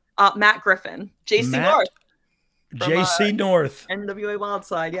 Yeah. Matt Griffin. JC North. JC North. NWA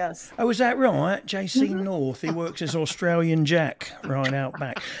Wildside, yes. Oh, is that right? JC North. He works as Australian Jack right out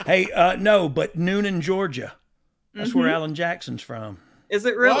back. Hey, no, but Noonan, Georgia. That's where Alan Jackson's from. Is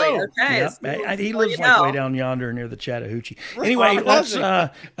it really? Whoa. Okay. Yep. He lives like way down yonder near the Chattahoochee. Anyway, let's...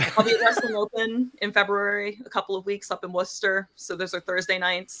 I'll be at Wrestling Open in February, a couple of weeks up in Worcester. So those are Thursday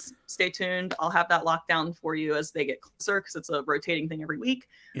nights. Stay tuned. I'll have that locked down for you as they get closer because it's a rotating thing every week.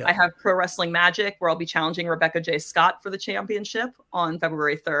 Yep. I have Pro Wrestling Magic where I'll be challenging Rebecca J. Scott for the championship on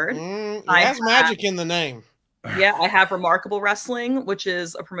February 3rd. It has magic in the name. Yeah, I have Remarkable Wrestling, which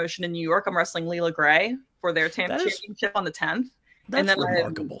is a promotion in New York. I'm wrestling Leela Gray for their championship on the 10th. That's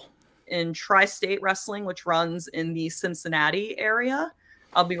remarkable. In Tri-State Wrestling, which runs in the Cincinnati area.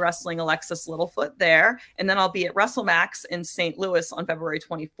 I'll be wrestling Alexis Littlefoot there. And then I'll be at WrestleMax in St. Louis on February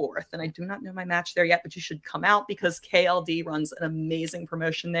 24th. And I do not know my match there yet, but you should come out because KLD runs an amazing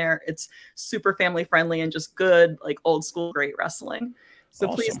promotion there. It's super family friendly and just good, like old school, great wrestling. So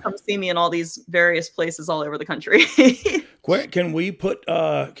please come see me in all these various places all over the country. Can we put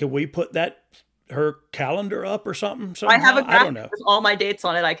that her calendar up or something? I have a graphic with all my dates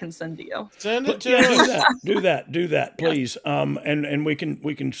on it. I can send to you. Send it to us. Do that, please. And we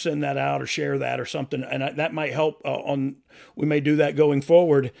can send that out or share that or something, and that might help. We may do that going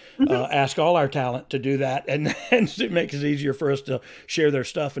forward. Ask all our talent to do that, and it makes it easier for us to share their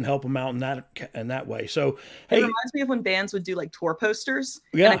stuff and help them out in that way. So hey, it reminds me of when bands would do like tour posters.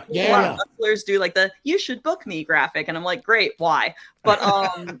 Yeah, and a lot of wrestlers do like the "you should book me" graphic, and I'm like, great, why? But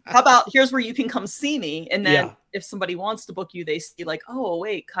how about here's where you can come see me, and then if somebody wants to book you, they see like, oh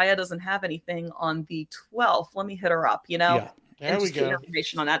wait, Kaia doesn't have anything on the 12th. Let me hit her up. There we go.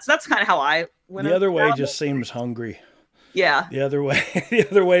 Information on that. So that's kind of how I went. The other way just seems hungry. Yeah. The other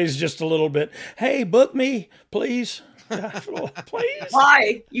way is just a little bit. Hey, book me, please. Please.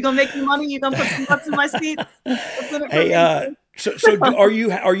 Why? You gonna make me money? You gonna put some butts in my seat? Hey, so are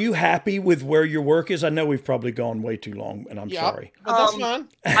you happy with where your work is? I know we've probably gone way too long, and I'm sorry. But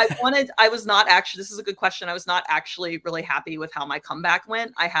that's fine. I was not actually. This is a good question. I was not actually really happy with how my comeback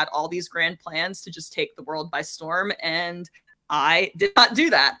went. I had all these grand plans to just take the world by storm, and I did not do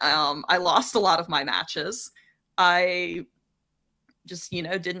that. I lost a lot of my matches. I just,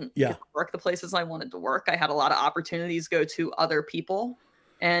 didn't get to work the places I wanted to work. I had a lot of opportunities go to other people,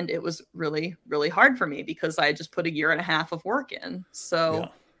 and it was really, really hard for me because I just put a year and a half of work in. So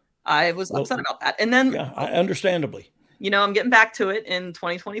I was upset about that. And then, understandably, I'm getting back to it in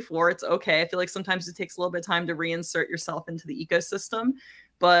 2024. It's okay. I feel like sometimes it takes a little bit of time to reinsert yourself into the ecosystem,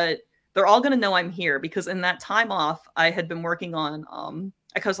 but they're all going to know I'm here because in that time off, I had been working on,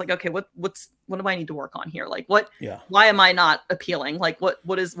 I was like, okay, what do I need to work on here? Like why am I not appealing? Like what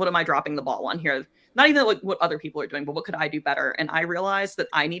am I dropping the ball on here? Not even like what other people are doing, but what could I do better? And I realized that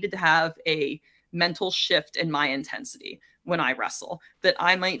I needed to have a mental shift in my intensity when I wrestle, that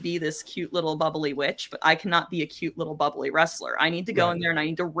I might be this cute little bubbly witch, but I cannot be a cute little bubbly wrestler. I need to go in there and I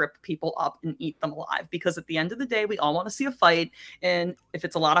need to rip people up and eat them alive, because at the end of the day, we all want to see a fight. And if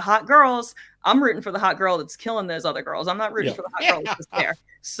it's a lot of hot girls, I'm rooting for the hot girl that's killing those other girls. I'm not rooting for the hot girl that's just there.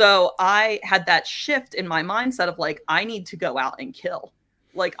 So I had that shift in my mindset of like, I need to go out and kill.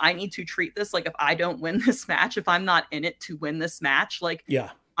 Like, I need to treat this like, if I don't win this match, if I'm not in it to win this match, like,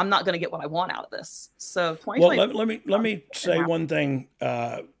 I'm not going to get what I want out of this. So 2020. Well, let me say one thing.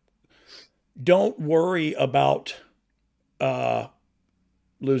 Don't worry about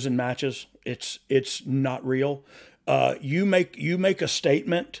losing matches. It's not real. You make a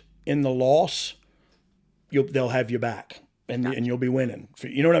statement in the loss, they'll have you back, and you'll be winning.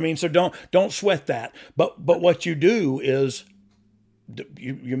 You know what I mean? So don't sweat that. But what you do is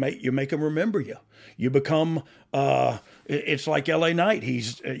you make them remember you. You become it's like LA Knight.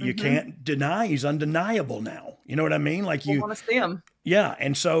 You can't deny, he's undeniable now. You know what I mean? Like you want to see him. Yeah.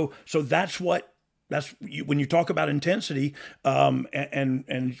 And so when you talk about intensity,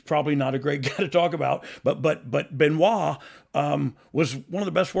 and probably not a great guy to talk about, but Benoit was one of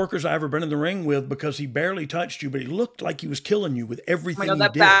the best workers I ever been in the ring with, because he barely touched you, but he looked like he was killing you with everything he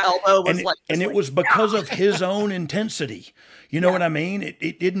did. And it was because of his own intensity. You know what I mean?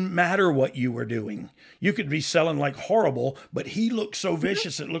 It didn't matter what you were doing. You could be selling like horrible, but he looked so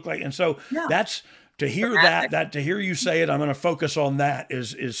vicious. It looked like, and so that's. To hear to hear you say it, I'm going to focus on that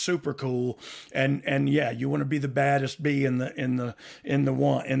is super cool. And you want to be the baddest bee in the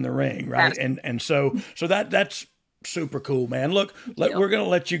ring, right? And so that's super cool, man. Look, we're going to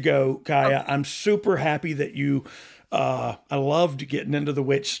let you go, Kaia. I'm super happy that you. I loved getting into the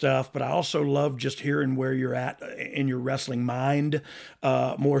witch stuff, but I also love just hearing where you're at in your wrestling mind,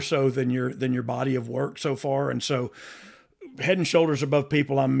 more so than your body of work so far. And so, head and shoulders above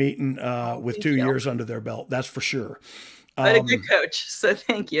people I'm meeting with 2 years under their belt. That's for sure. I had a good coach, so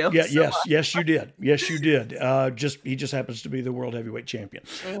thank you. Yeah, yes, you did. Yes, you did. He just happens to be the world heavyweight champion.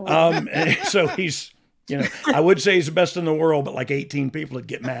 So he's, I would say he's the best in the world, but like 18 people would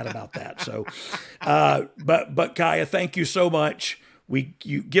get mad about that. So, but Kaia, thank you so much.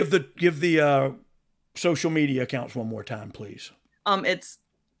 You give the social media accounts one more time, please. It's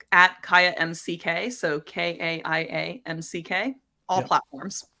at Kaia MCK, so Kaia MCK, all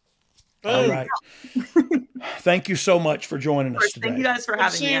platforms. All right. Thank you so much for joining us today. Thank you guys for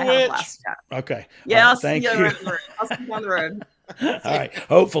having me. I had a blast. Okay. Yeah, I'll see you I'll see you on the road. All right.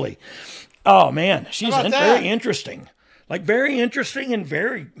 Hopefully. Oh man, she's very interesting. Like very interesting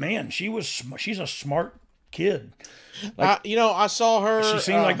and she's a smart kid. Like, I saw her. She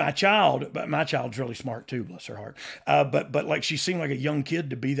seemed like my child, but my child's really smart too, bless her heart. But like she seemed like a young kid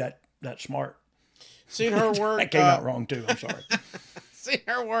to be that smart. Seen her work. That came out wrong too. I'm sorry. Seen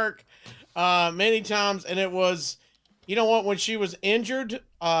her work many times, and it was, you know what? When she was injured,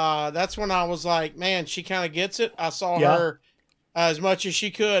 that's when I was like, man, she kind of gets it. I saw her as much as she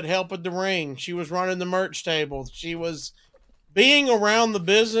could help at the ring. She was running the merch table. She was being around the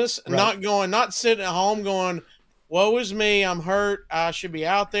business, and not sitting at home going, woe is me, I'm hurt, I should be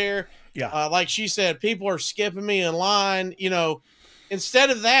out there. Yeah. Like she said, people are skipping me in line. You know, instead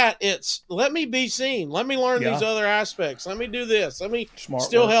of that, it's let me be seen. Let me learn these other aspects. Let me do this. Let me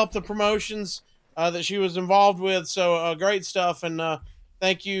help the promotions that she was involved with. So great stuff. And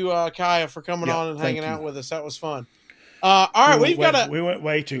thank you, Kaia, for coming on and hanging out with us. That was fun. All right, we went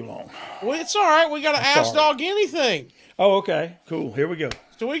way too long. Well, it's all right. We got to ask Dogg anything. Oh, okay. Cool. Here we go.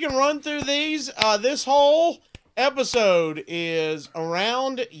 So we can run through these. This whole episode is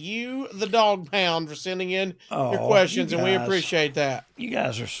around you, the Dog Pound, for sending in your questions, and we appreciate that. You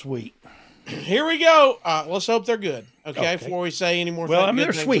guys are sweet. Here we go. Let's hope they're good. Okay, before we say any more. Well, I mean,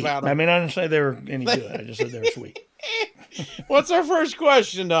 they're sweet. I mean, I didn't say they were any good. I just said they were sweet. What's our first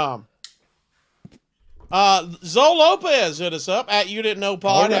question, Dom? Zoe Lopez hit us up at You Didn't Know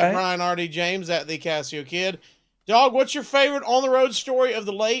Pod, at Brian R.D. James, at the Casio Kid. Dog, what's your favorite on the road story of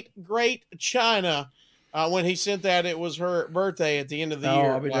the late great China? When he sent that, it was her birthday at the end of the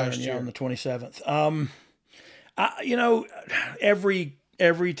year. I'll be down on the 27th. You know,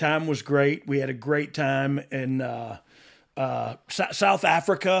 every time was great. We had a great time in South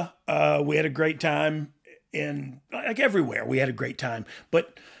Africa. We had a great time in like everywhere. We had a great time.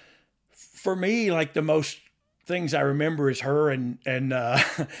 But for me, like the most things I remember is her and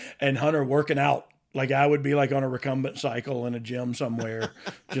Hunter working out. Like I would be like on a recumbent cycle in a gym somewhere,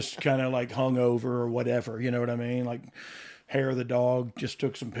 just kind of like hungover or whatever. You know what I mean? Like hair of the dog, just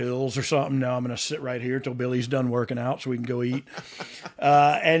took some pills or something. Now I'm going to sit right here till Billy's done working out so we can go eat.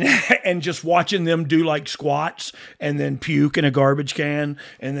 And just watching them do like squats and then puke in a garbage can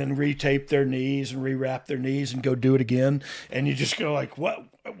and then retape their knees and rewrap their knees and go do it again. And you just go like, what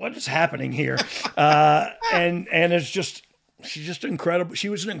is happening here? And it's just, she's just incredible. She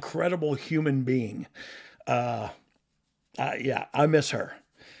was an incredible human being. I miss her.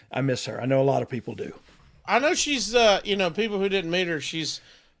 I miss her. I know a lot of people do. I know she's, people who didn't meet her, she's,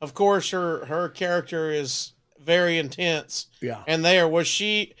 of course, her character is very intense. Yeah. And was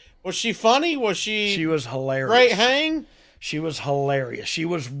she funny? She was hilarious. Great hang? She was hilarious. She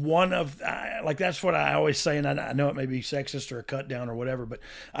was one of, that's what I always say, and I know it may be sexist or a cut down or whatever, but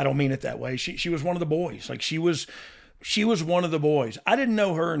I don't mean it that way. She was one of the boys. Like she was one of the boys. I didn't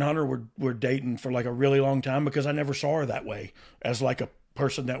know her and Hunter were dating for like a really long time because I never saw her that way as like a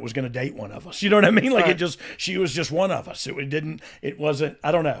person that was going to date one of us. You know what I mean? Like she was just one of us. It wasn't,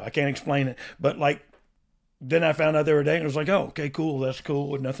 I don't know. I can't explain it. But like, then I found out they were dating. I was like, oh, okay, cool. That's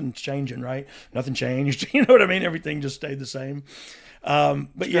cool. Nothing's changing, right? Nothing changed. You know what I mean? Everything just stayed the same.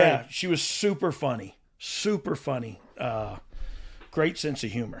 But yeah, she was super funny. Super funny. Great sense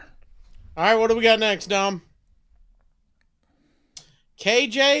of humor. All right, what do we got next, Dom?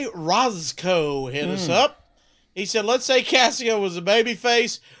 KJ Roscoe hit us up. He said, let's say Casio was a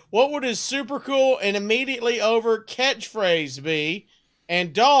babyface. What would his super cool and immediately over catchphrase be?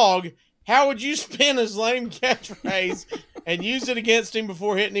 And Dog, how would you spin his lame catchphrase and use it against him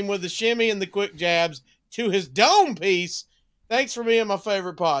before hitting him with the shimmy and the quick jabs to his dome piece? Thanks for being my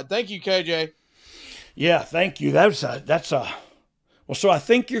favorite pod. Thank you, KJ. Yeah, thank you. Well, so I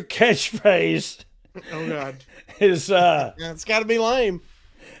think your catchphrase oh God. Is it's got to be lame.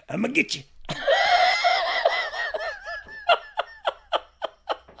 I'm gonna get you.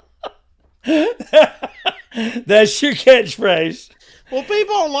 That's your catchphrase. Well,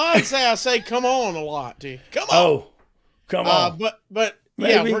 people online say I say "come on" a lot. Dude. Come on. Oh, come on. But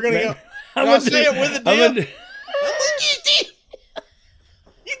maybe, yeah, we're gonna go. I'm gonna say it with a dip. I'm gonna get you.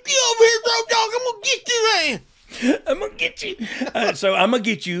 You get over here, Road Dog. I'm gonna get you, man. I'm gonna get you. So I'm gonna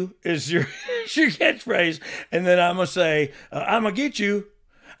get you is your catchphrase, and then I'm gonna say I'm gonna get you.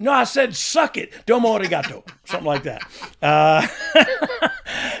 No, I said suck it, domo arigato, something like that.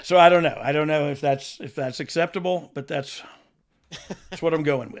 So I don't know. I don't know if that's acceptable, but that's what I'm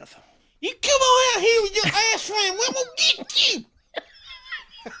going with. You come on out here with your ass friend. We're gonna get you.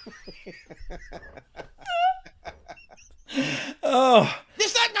 Oh,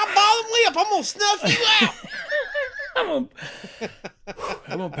 this ain't gonna bother me up. I'm gonna snuff you out.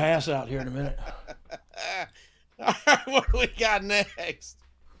 I'm gonna pass out here in a minute. All right, what do we got next?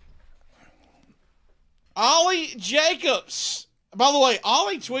 Ollie Jacobs. By the way,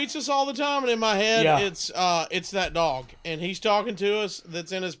 Ollie tweets us all the time, and in my head, it's that dog, and he's talking to us.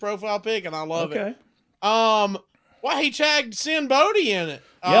 That's in his profile pic, and I love it. Well, he tagged Sin Bodie in it.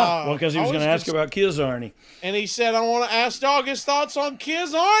 Yeah, well, because he was going to ask about Kiz Arnie. And he said, I want to ask Dog his thoughts on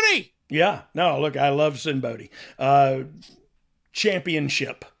Kiz Arnie. Yeah. No, look, I love Sin Bodhi.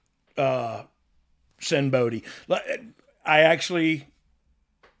 Championship Sin Bodhi. I actually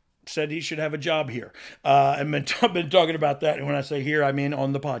said he should have a job here. I've been talking about that. And when I say here, I mean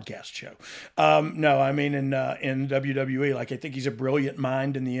on the podcast show. No, I mean in WWE. Like, I think he's a brilliant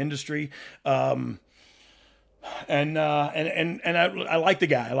mind in the industry. And I like the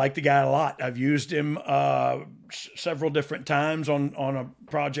guy. I like the guy a lot. I've used him several different times on a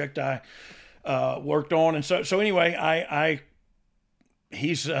project I worked on. And so anyway,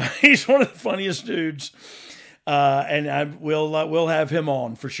 he's one of the funniest dudes. And we'll have him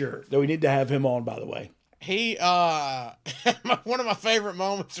on for sure. Though we need to have him on, by the way. He one of my favorite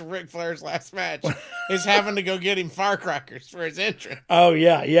moments of Ric Flair's last match is having to go get him firecrackers for his entrance. Oh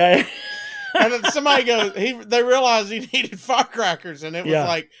yeah. And then somebody goes, they realized he needed firecrackers, and it was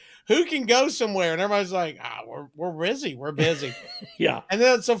like, who can go somewhere? And everybody's like, we're busy. We're busy. Yeah. And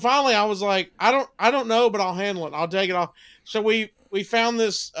then so finally I was like, I don't know, but I'll handle it. I'll take it off. So we found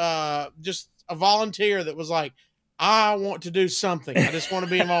this just a volunteer that was like, I want to do something. I just want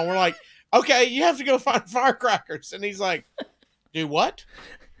to be involved. We're like, okay, you have to go find firecrackers. And he's like, do what?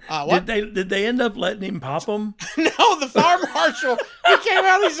 What? Did they end up letting him pop them? No, the fire marshal, he came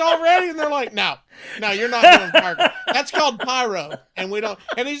out, he's all ready, and they're like, no, you're not doing firecrackers. That's called pyro. And we don't,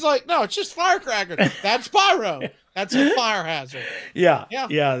 and he's like, no, it's just firecrackers. That's pyro. That's a fire hazard. Yeah,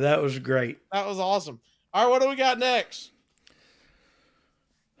 that was great. That was awesome. All right, what do we got next?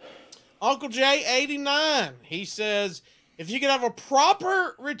 Uncle Jay 89. He says, if you could have a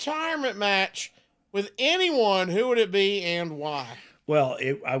proper retirement match with anyone, who would it be and why? Well,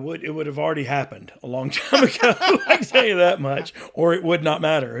 it would have already happened a long time ago. I can tell you that much. Or it would not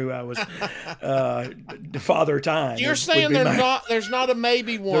matter who I was. Father Time. You're saying there's not a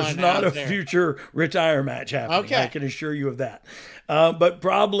maybe one. There's not a future retire match happening. Okay. I can assure you of that. But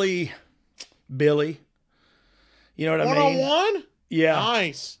probably Billy. You know what I mean? One-on-one? Yeah.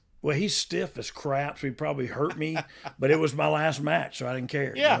 Nice. Well, he's stiff as crap, so he probably hurt me, but it was my last match, so I didn't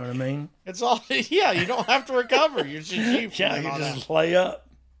care. Yeah. You know what I mean? It's all, you don't have to recover. You're just you just lay up.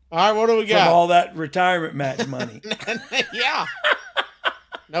 All right, what do we got? From all that retirement match money. Yeah.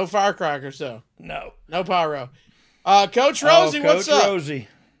 No firecrackers, though. No. No pyro. Coach Rosie, what's up? Coach Rosie.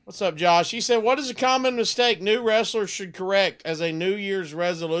 What's up, Josh? He said, what is a common mistake new wrestlers should correct as a New Year's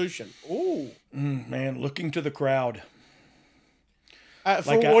resolution? Ooh. Man, looking to the crowd.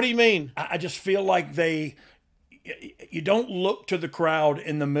 What do you mean? I just feel like you don't look to the crowd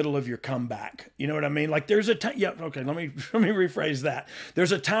in the middle of your comeback. You know what I mean? Like there's a time. Yeah. Okay. Let me rephrase that.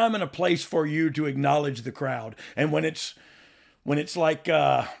 There's a time and a place for you to acknowledge the crowd. And when it's like,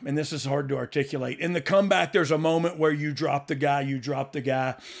 and this is hard to articulate, in the comeback, there's a moment where you drop the guy, you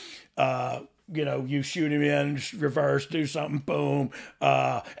shoot him in, reverse, do something, boom,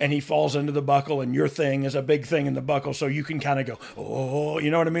 and he falls into the buckle, and your thing is a big thing in the buckle, so you can kind of go, oh, you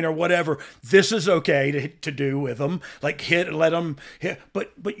know what I mean, or whatever. This is okay to do with them, like let them hit,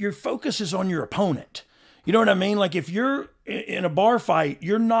 but your focus is on your opponent. You know what I mean? Like if you're in a bar fight,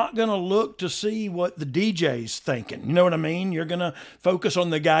 you're not going to look to see what the DJ's thinking. You know what I mean? You're going to focus on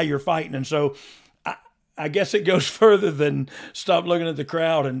the guy you're fighting, and so I guess it goes further than stop looking at the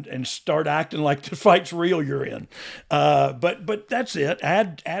crowd and start acting like the fight's real you're in. But that's it.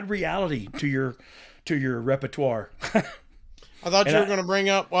 Add reality to your repertoire. I thought you were going to bring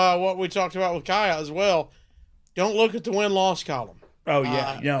up what we talked about with Kaia as well. Don't look at the win-loss column. Oh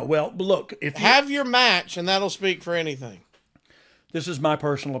yeah. Well, look, if you have your match, and that'll speak for anything. This is my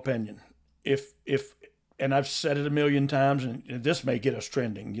personal opinion. If and I've said it a million times, and this may get us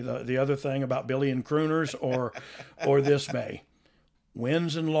trending. The other thing about Billy and Crooners, or this may,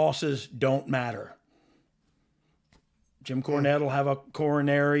 wins and losses don't matter. Jim Cornette will have a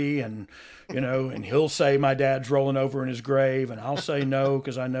coronary, and and he'll say my dad's rolling over in his grave, and I'll say no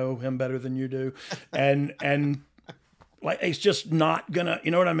because I know him better than you do, and like it's just not gonna.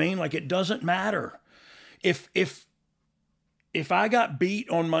 You know what I mean? Like it doesn't matter. If I got beat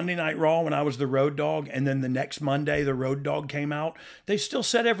on Monday Night Raw when I was the Road Dogg, and then the next Monday the Road Dogg came out, they still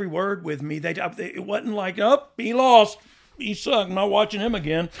said every word with me. It wasn't like, oh, he lost, he sucked, I'm not watching him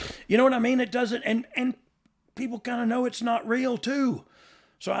again. You know what I mean? It doesn't, and people kind of know it's not real too.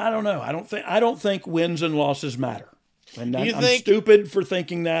 So I don't know. I don't think wins and losses matter. And I'm stupid for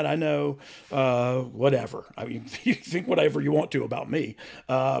thinking that. I know, whatever. I mean, you think whatever you want to about me,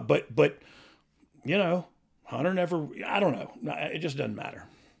 but Hunter never, I don't know. It just doesn't matter.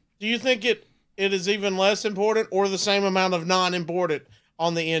 Do you think it is even less important or the same amount of non-important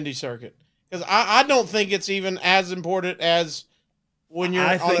on the indie circuit? Because I don't think it's even as important as when you're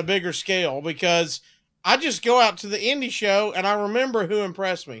on a bigger scale, because I just go out to the indie show and I remember who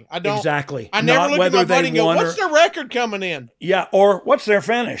impressed me. I don't exactly. I never look at my buddy and go, "What's their record coming in?" Yeah, or what's their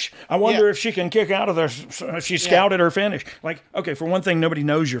finish? I wonder if she can kick out of there. She scouted her finish. Like, okay, for one thing, nobody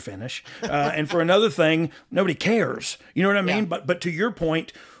knows your finish, and for another thing, nobody cares. You know what I mean? Yeah. But to your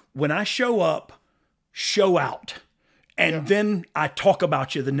point, when I show up, show out. And then I talk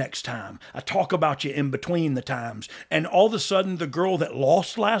about you the next time. I talk about you in between the times. And all of a sudden, the girl that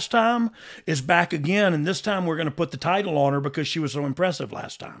lost last time is back again. And this time we're going to put the title on her because she was so impressive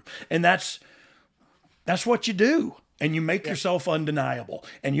last time. And that's what you do. And you make yourself undeniable.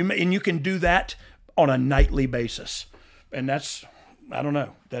 And you can do that on a nightly basis. And that's, I don't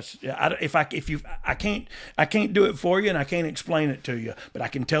know. That's I can't do it for you, and I can't explain it to you, but I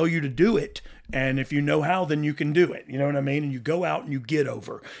can tell you to do it. And if you know how, then you can do it. You know what I mean? And you go out and you get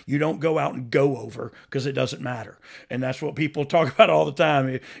over. You don't go out and go over because it doesn't matter. And that's what people talk about all the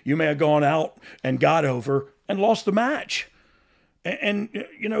time. You may have gone out and got over and lost the match. And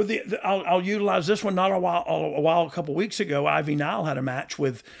you know, I'll utilize this one. Not a couple weeks ago, Ivy Nile had a match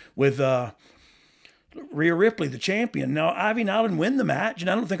with Rhea Ripley, the champion. Now, Ivy Nile didn't win the match, and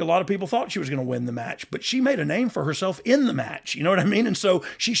I don't think a lot of people thought she was going to win the match, but she made a name for herself in the match. You know what I mean? And so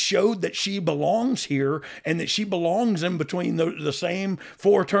she showed that she belongs here and that she belongs in between the same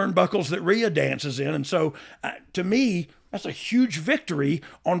 4 turnbuckles that Rhea dances in. And so, to me, that's a huge victory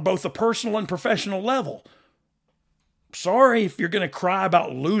on both a personal and professional level. Sorry if you're going to cry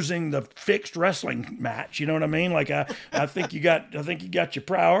about losing the fixed wrestling match. You know what I mean? Like, I think you got your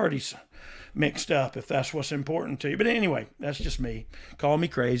priorities mixed up, if that's what's important to you. But anyway, that's just me. Call me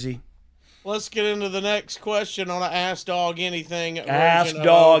crazy. Let's get into the next question on a Ask Dogg Anything. Ask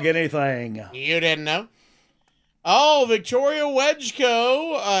Dogg Anything. You didn't know? Oh, Victoria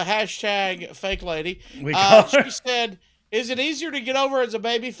Wedgeko, hashtag fake lady. She said, "Is it easier to get over as a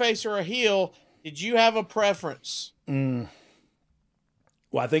babyface or a heel? Did you have a preference?"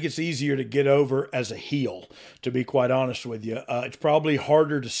 Well, I think it's easier to get over as a heel, to be quite honest with you. It's probably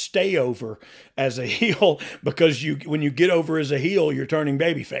harder to stay over as a heel because when you get over as a heel, you're turning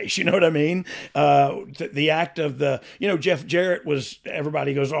babyface. You know what I mean? The act of Jeff Jarrett was,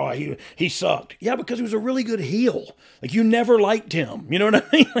 everybody goes, "Oh, he sucked." Yeah, because he was a really good heel. Like, you never liked him. You know what I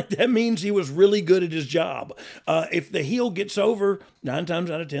mean? Like, that means he was really good at his job. If the heel gets over, 9 times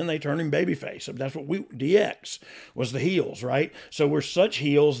out of 10, they turn him babyface. That's what DX was, the heels, right? So we're such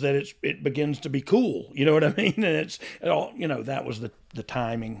heels that it begins to be cool. You know what I mean? And that was the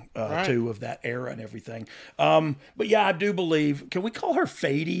timing too of that era and everything. But yeah, I do believe. Can we call her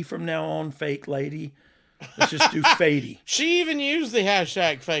Fady from now on? Fake lady. Let's just do Fady. She even used the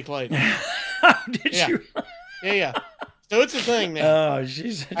hashtag fake lady. Did she? Yeah. So it's a thing now. Oh,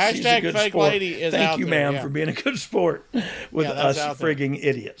 she's hashtag a good fake sport. lady is Thank out you, there, ma'am, for being a good sport with us frigging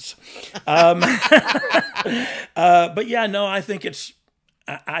idiots. But yeah, no, I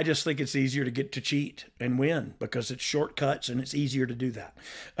just think it's easier to get to cheat and win because it's shortcuts and it's easier to do that.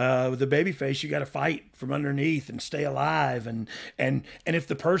 With the babyface, you got to fight from underneath and stay alive. And if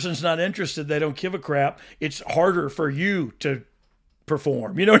the person's not interested, they don't give a crap. It's harder for you to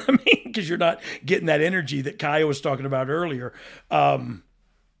perform. You know what I mean? Because you're not getting that energy that Kaia was talking about earlier. I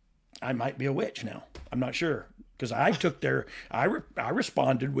might be a witch now. I'm not sure because I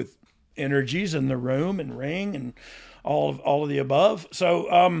responded with energies in the room and ring and all of the above.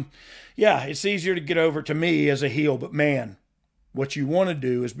 So, yeah, it's easier to get over to me as a heel, but man, what you want to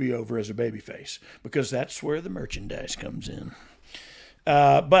do is be over as a babyface because that's where the merchandise comes in.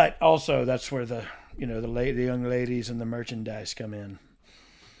 But also that's where the young ladies and the merchandise come in.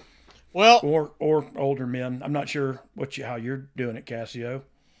 Well, or older men. I'm not sure how you're doing it, Cassio.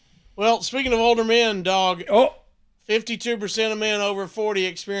 Well, speaking of older men, Dogg. Oh. 52% of men over 40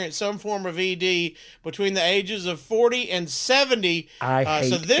 experience some form of ED between the ages of 40 and 70. I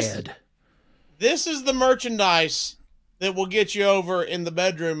hate Ed. This is the merchandise that will get you over in the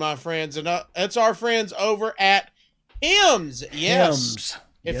bedroom, my friends. And it's our friends over at Hims. Yes.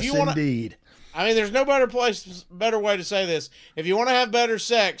 If you wanna, indeed. I mean, there's no better way to say this. If you want to have better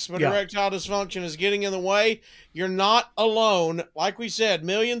sex, but erectile dysfunction is getting in the way, you're not alone. Like we said,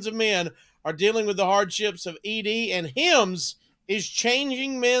 millions of men are dealing with the hardships of ED, and Hims is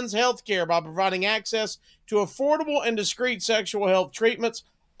changing men's health care by providing access to affordable and discreet sexual health treatments,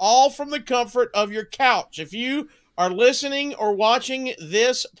 all from the comfort of your couch. If you are listening or watching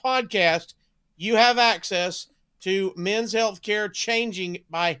this podcast, you have access to men's health care changing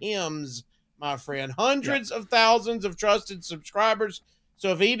by Hims, my friend. Hundreds of thousands of trusted subscribers.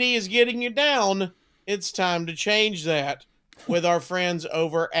 So if ED is getting you down, it's time to change that with our friends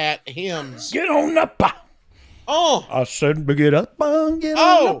over at Hims. Get on up. Oh. I said, get up, get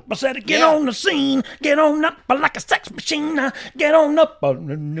on up. I said, get on the scene, get on up like a sex machine. Get on up,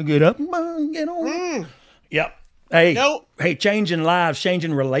 get up, get on up. Yep. Hey, changing lives,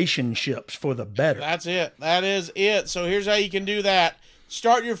 changing relationships for the better. That's it. That is it. So here's how you can do that.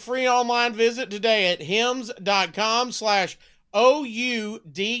 Start your free online visit today at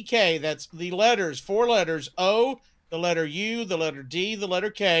hims.com/OUDK. That's the letters, 4 letters, O, the letter U, the letter D, the letter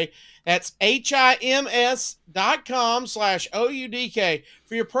K. That's HIMS.com/OUDK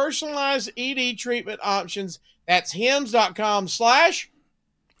for your personalized ED treatment options. That's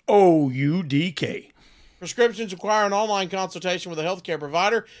hims.com/OUDK. Prescriptions require an online consultation with a healthcare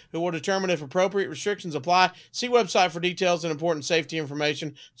provider who will determine if appropriate restrictions apply. See website for details and important safety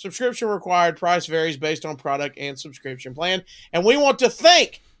information. Subscription required. Price varies based on product and subscription plan. And we want to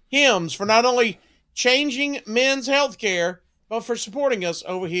thank Hims for not only changing men's healthcare, but for supporting us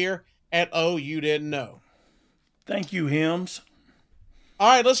over here at Oh You Didn't Know. Thank you, Hims. All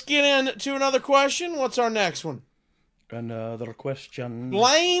right, let's get into another question. What's our next one? Another question.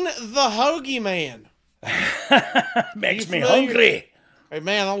 Blaine the Hoagie Man. Makes me hungry. Hey,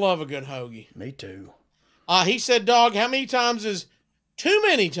 man, I love a good hoagie. Me too. He said, Dog, how many times is too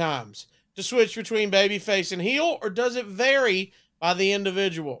many times to switch between babyface and heel, or does it vary by the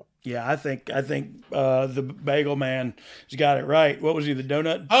individual? Yeah, I think the Bagel Man has got it right. What was he, the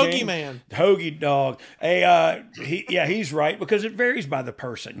Donut Hoagie King? Man. Hoagie Dog. Hey, he's right because it varies by the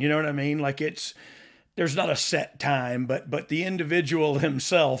person. You know what I mean? Like there's not a set time, but the individual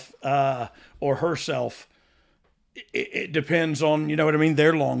himself or herself, it depends on, you know what I mean,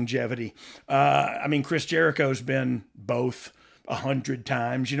 their longevity. I mean, Chris Jericho's been both 100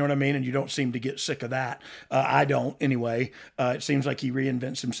 times, you know what I mean? And you don't seem to get sick of that. I don't anyway. It seems like he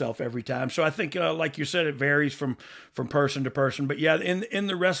reinvents himself every time. So I think, like you said, it varies from person to person. But yeah, in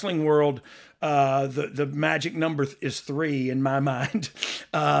the wrestling world, the magic number is 3 in my mind.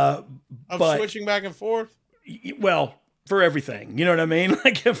 Of switching back and forth? Well, for everything, you know what I mean?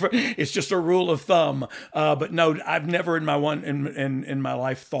 Like it's just a rule of thumb. But no, I've never in my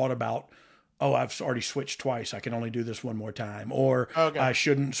life thought about, oh, I've already switched twice, I can only do this one more time, or I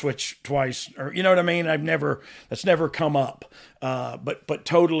shouldn't switch twice, or you know what I mean? That's never come up. But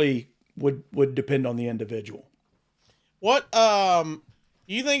totally would depend on the individual. What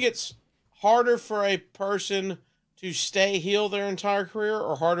you think it's harder for a person to stay heel their entire career,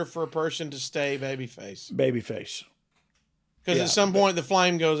 or harder for a person to stay babyface? Babyface. Because at some point the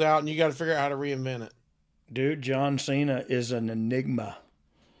flame goes out and you got to figure out how to reinvent it. Dude, John Cena is an enigma.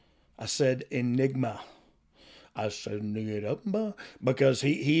 I said enigma. I said enigma because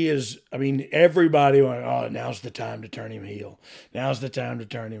he is. I mean, everybody went, oh, now's the time to turn him heel. Now's the time to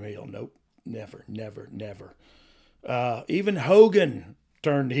turn him heel. Nope, never. Even Hogan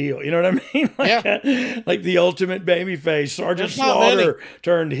turned heel. You know what I mean? Like the ultimate babyface. Sergeant Slaughter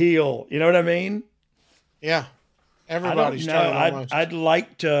turned heel. You know what I mean? Yeah. Everybody's turned. I'd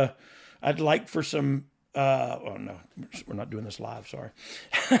like for some. Oh no, we're not doing this live. Sorry.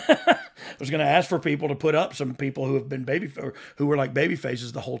 I was going to ask for people to put up some people who have been who were like baby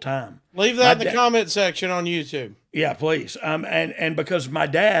faces the whole time. Leave that in the comment section on YouTube. Yeah, please. And because my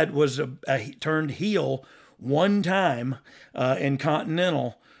dad was he turned heel one time in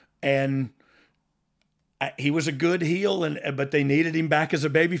Continental, and he was a good heel, but they needed him back as a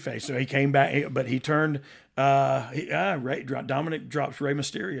babyface, so he came back. But he turned. Dominic drops Rey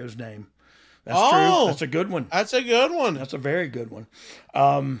Mysterio's name. That's true. That's a good one. That's a good one. That's a very good one.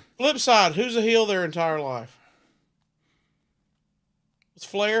 Flip side, who's a heel their entire life? It's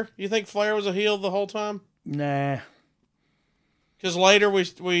Flair. You think Flair was a heel the whole time? Nah. Because later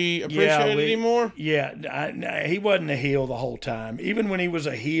we appreciated him more? Yeah. He wasn't a heel the whole time. Even when he was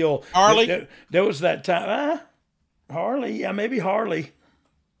a heel. Harley? There was that time. Harley. Yeah, maybe Harley.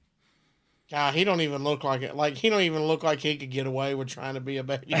 God, he don't even look like it. Like, he don't even look like he could get away with trying to be a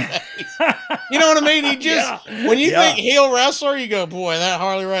baby face. You know what I mean? He just, when you think heel wrestler, you go, boy, that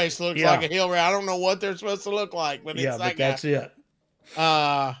Harley Race looks like a heel wrestler. I don't know what they're supposed to look like, but it's that guy. That's it.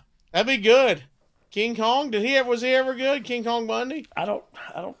 That'd be good. King Kong, was he ever good? King Kong Bundy? I don't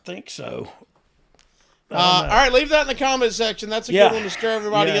think so. All right, leave that in the comment section. That's a good one to stir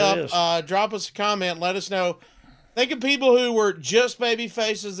everybody up. Drop us a comment. Let us know. Think of people who were just baby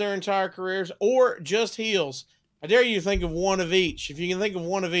faces their entire careers or just heels. I dare you to think of one of each. If you can think of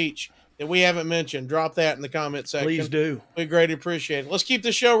one of each that we haven't mentioned, drop that in the comment section. Please do. We greatly appreciate it. Let's keep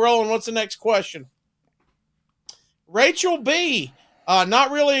the show rolling. What's the next question? Rachel B.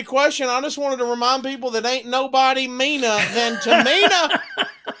 Not really a question. I just wanted to remind people that ain't nobody meaner than Tamina.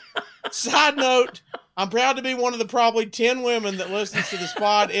 Side note, I'm proud to be one of the probably 10 women that listens to this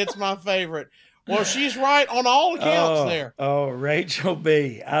pod. It's my favorite. Well, she's right on all accounts there. Oh, Rachel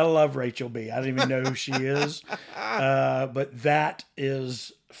B. I love Rachel B. I don't even know who she is, but that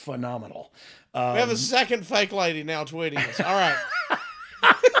is phenomenal. We have a second fake lady now tweeting us. All right.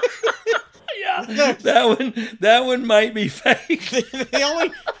 Yeah, that one might be fake.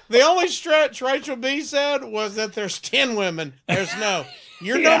 The only stretch Rachel B said was that there's 10 women. There's no.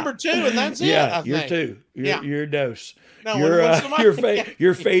 You're number 2, and that's it. I you're think. 2. You're dose. No,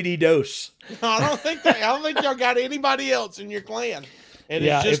 you're Fady Dose. No, I don't think y'all got anybody else in your clan. And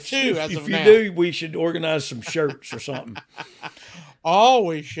it's just 2 as of now. If you do, we should organize some shirts or something. Oh,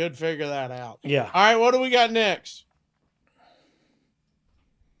 we should figure that out. Yeah. All right, what do we got next?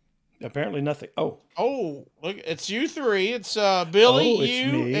 Apparently nothing. Oh, look, it's you 3. It's Billy,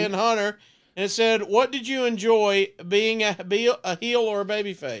 you, and Hunter. And it said, "What did you enjoy being a heel or a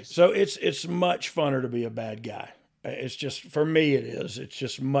babyface?" So it's much funner to be a bad guy. It's just, for me, it is. It's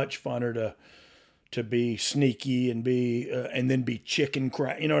just much funner to be sneaky and be and then be chicken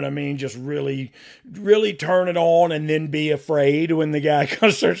crap. You know what I mean? Just really, really turn it on and then be afraid when the guy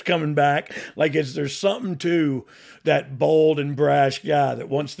starts coming back. Like there's something to that bold and brash guy that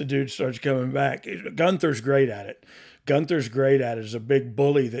once the dude starts coming back. Gunther's great at it. Gunther's great at it. Is a big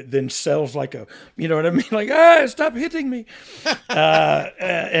bully that then sells like a, you know what I mean? Like, stop hitting me.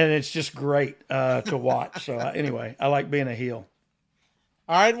 And it's just great to watch. So anyway, I like being a heel.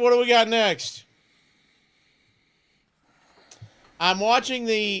 All right, what do we got next? I'm watching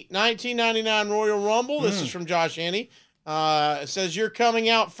the 1999 Royal Rumble. This is from Josh Henney. It says, "You're coming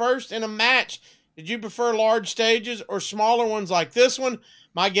out first in a match. Did you prefer large stages or smaller ones like this one?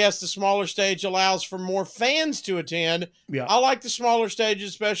 My guess, the smaller stage allows for more fans to attend. Yeah. I like the smaller stages,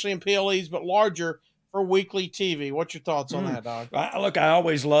 especially in PLEs, but larger for weekly TV." What's your thoughts on that, Dog? Look, I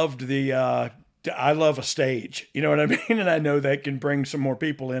always loved I love a stage. You know what I mean? And I know they can bring some more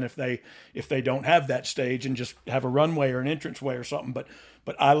people in if they don't have that stage and just have a runway or an entranceway or something. But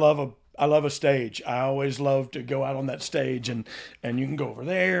I love a stage. I always love to go out on that stage and you can go over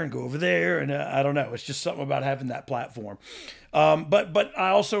there and go over there. And I don't know. It's just something about having that platform. But I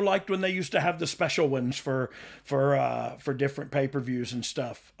also liked when they used to have the special ones for different pay-per-views and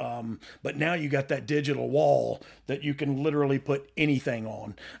stuff. But now you got that digital wall that you can literally put anything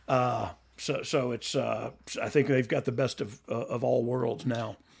on. So it's I think they've got the best of all worlds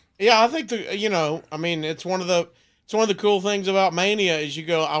now. Yeah, I think it's one of the cool things about Mania is you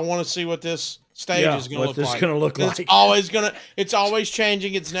go, I want to see what this stage is going to look like. What's going to look like? It's always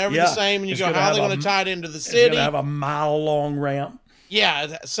changing. It's never the same. And you go, how are they going to tie it into the city? It's going to have a mile-long ramp.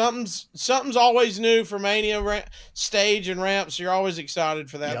 Yeah, something's always new for Mania stage and ramps. So you're always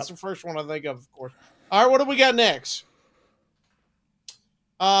excited for that. Yep. That's the first one I think of course. All right, what do we got next?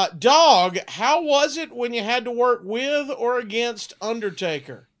 Dog, how was it when you had to work with or against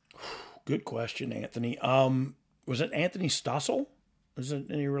Undertaker? Good question, Anthony. Was it Anthony Stossel? Was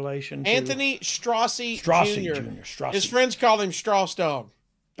it any relation to Anthony Strassi Jr. Strassi. His friends call him Strauss Dog.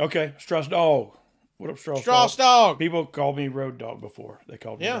 Okay, Strauss Dog. What up, Strauss Dog? Strauss Dog. People called me Road Dog before. They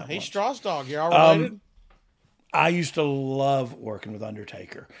called me that he's once. Strauss Dog. Y'all related? I used to love working with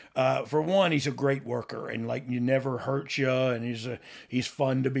Undertaker. For one, he's a great worker, and like you never hurt you, and he's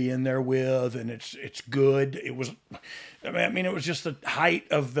fun to be in there with, and it's good. It was just the height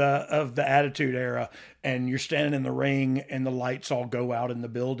of the Attitude Era, and you're standing in the ring, and the lights all go out in the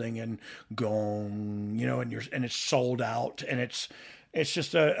building, and gong, and it's sold out, and it's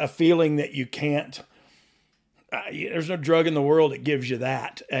just a feeling that you can't. There's no drug in the world that gives you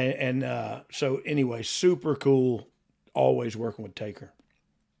that. So anyway, super cool. Always working with Taker.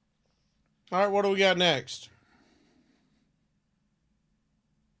 All right, what do we got next?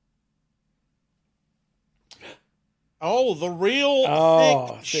 Oh, the real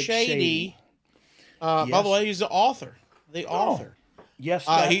thick shady. Yes. By the way, he's the author. The author. Yes,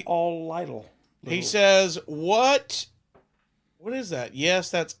 all Lytle. He says, what is that?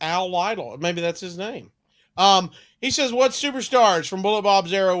 Yes, that's Al Lytle. Maybe that's his name. He says, what superstars from Bullet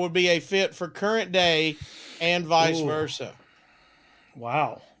Bob's era would be a fit for current day and vice versa?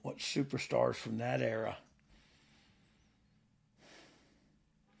 Wow. What superstars from that era?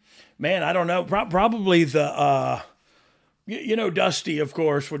 Man, I don't know. Probably the, Dusty, of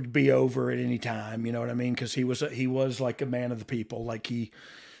course, would be over at any time. You know what I mean? Because he was like a man of the people. Like he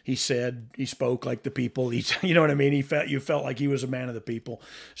spoke like the people. You know what I mean? You felt like he was a man of the people.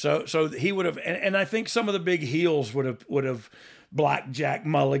 So he would have, and I think some of the big heels would have Blackjack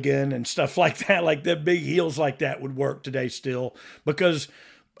Mulligan and stuff like that. Like the big heels like that would work today still, because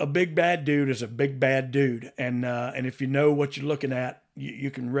a big bad dude is a big bad dude, and if you know what you're looking at,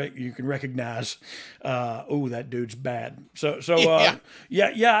 you can recognize, that dude's bad. So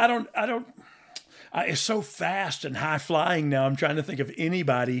yeah. I don't. it's so fast and high flying now. I'm trying to think of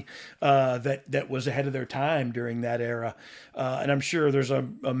anybody that was ahead of their time during that era. And I'm sure there's a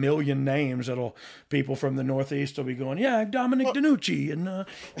million names people from the Northeast will be going, yeah, Dominic DiNucci. And,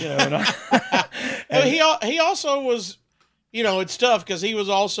 he also was, it's tough because he was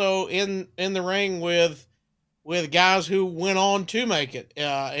also in the ring with guys who went on to make it,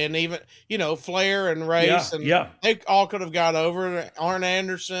 and even Flair and Race, and they all could have got over. Arn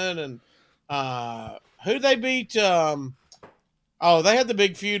Anderson and who they beat. They had the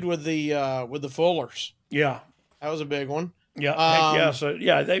big feud with the Fullers. Yeah, that was a big one. Yeah, So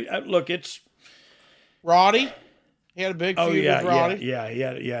they look. It's Roddy. He had a big feud with Roddy. He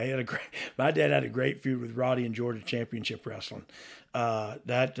had a great. My dad had a great feud with Roddy in Georgia Championship Wrestling.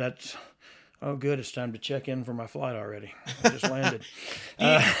 That's. Oh, good. It's time to check in for my flight already. I just landed.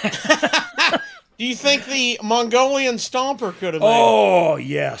 Do you think the Mongolian Stomper could have made it? Oh,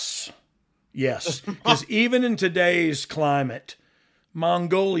 yes. Yes. Because even in today's climate,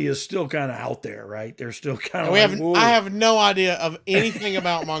 Mongolia is still kind of out there, right? They're still kind of I have no idea of anything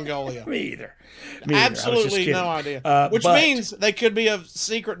about Mongolia. Me either. Absolutely no idea. Which means they could be a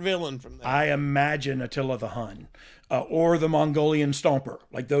secret villain from there. I imagine Attila the Hun or the Mongolian Stomper.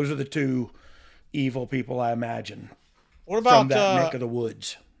 Like, those are the two evil people I imagine. What about from that neck of the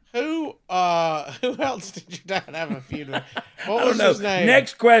woods? Who else did your dad have a feud with? What was his name?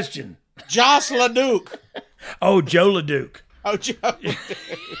 Next question. Joss LeDuc. Oh, Joe LeDuc. Oh, Joe LeDuc.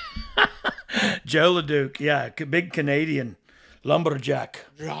 Joe LeDuc, yeah, big Canadian lumberjack.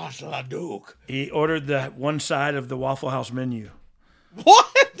 Joss LeDuc. He ordered the one side of the Waffle House menu.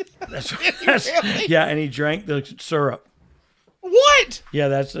 What? That's really? Yeah, and he drank the syrup. What? Yeah,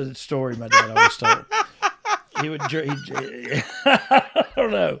 that's a story my dad always told. He would. I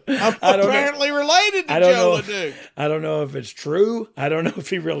don't know. I'm apparently related to Joe LeDuc. I don't know if it's true. I don't know if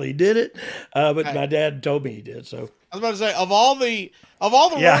he really did it, but my dad told me he did. So I was about to say, of all the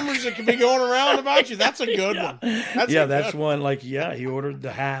rumors that could be going around about you, that's a good one. That's one. Like, he ordered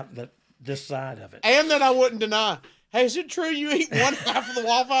this side of it, and that I wouldn't deny. Hey, is it true you eat one half of the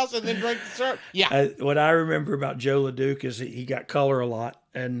Waffle House and then drink the syrup? Yeah. What I remember about Joe LeDuc is he got color a lot,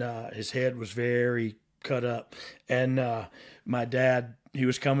 and his head was very cut up. And my dad, he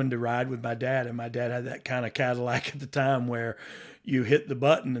was coming to ride with my dad, and my dad had that kind of Cadillac at the time where you hit the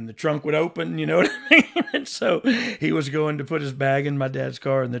button and the trunk would open, you know what I mean? And so he was going to put his bag in my dad's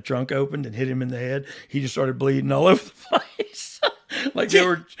car, and the trunk opened and hit him in the head. He just started bleeding all over the place. Like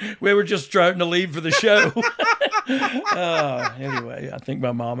we were just trying to leave for the show. Anyway, I think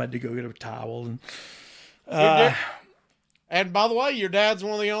my mom had to go get a towel. And by the way, your dad's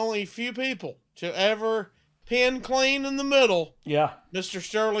one of the only few people to ever pin clean in the middle. Yeah. Mr.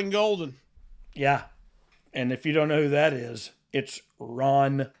 Sterling Golden. Yeah. And if you don't know who that is, it's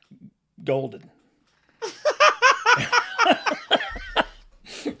Ron Golden.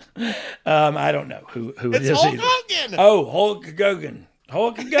 I don't know who it is Hulk either. Hogan. Oh, Hulk Hogan.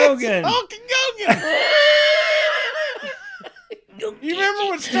 Hulk Hogan. Hulk Hogan. You remember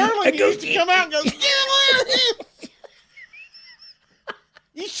when Sterling used to come out and go, "Get on here!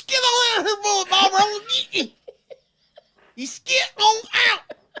 You get on here, boy, Bob. I'm gonna get you. You skip on out."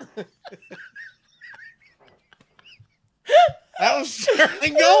 That was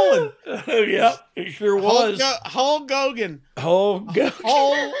Sterling Golden. Yep, it sure was. Hulk Hogan. Hulk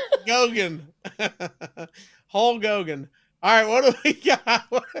Hogan. Hulk Hogan. All right, what do we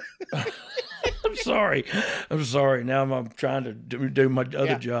got? I'm sorry. Now I'm trying to do my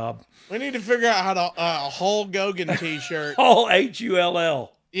other job. We need to figure out how to Hulk Hogan t-shirt. Hull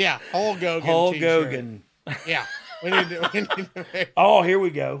Hull. Yeah, Hulk Hogan. Hulk t-shirt. Hogan. Yeah, we need to. Oh, here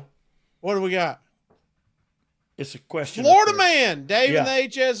we go. What do we got? It's a question. Florida Man, Dave in the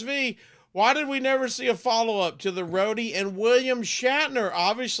HSV. Why did we never see a follow-up to the Rhodey and William Shatner?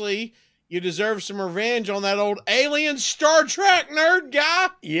 Obviously, you deserve some revenge on that old alien Star Trek nerd guy.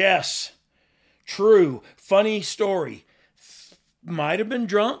 Yes. True. Funny story. Might have been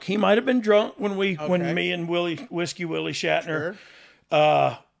drunk. He might have been drunk when me and Whiskey Willie Shatner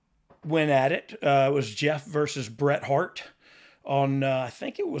went at it. It was Jeff versus Bret Hart on I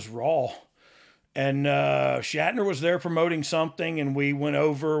think it was Raw. And Shatner was there promoting something, and we went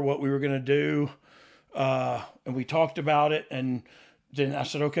over what we were going to do, and we talked about it. And then I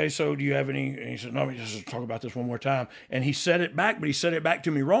said, "Okay, so do you have any?" And he said, "No, let me just talk about this one more time." And he said it back, but he said it back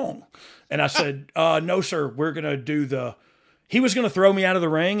to me wrong. And I said, "No, sir, we're going to do the." He was going to throw me out of the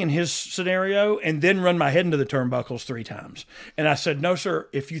ring in his scenario, and then run my head into the turnbuckles 3 times. And I said, "No, sir,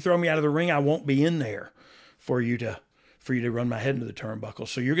 if you throw me out of the ring, I won't be in there for you to run my head into the turnbuckles.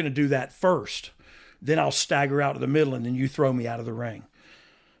 So you're going to do that first. Then I'll stagger out to the middle, and then you throw me out of the ring."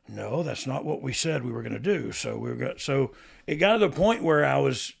 no, that's not what we said we were going to do. So it got to the point where I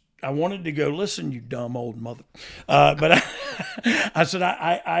wanted to go, listen, you dumb old mother. But I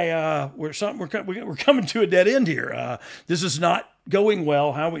said, we're coming to a dead end here. This is not going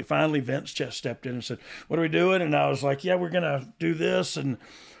well. Finally Vince just stepped in and said, what are we doing? And I was like, yeah, we're going to do this. And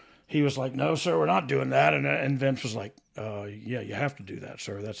he was like, no, sir, we're not doing that. And Vince was like, yeah, you have to do that,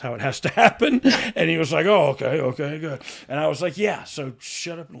 sir. That's how it has to happen. And he was like, oh, okay, good. And I was like, yeah, so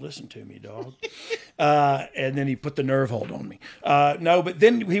shut up and listen to me, dog. And then he put the nerve hold on me. No, but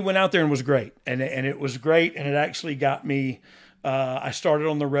then he went out there and was great. And it was great. And it actually got me, I started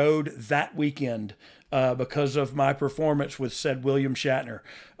on the road that weekend because of my performance with said William Shatner,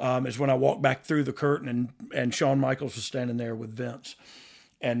 is when I walked back through the curtain and Shawn Michaels was standing there with Vince.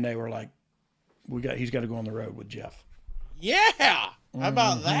 And they were like, he's got to go on the road with Jeff. Yeah. How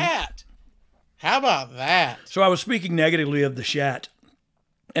about that? How about that? So I was speaking negatively of the Shat,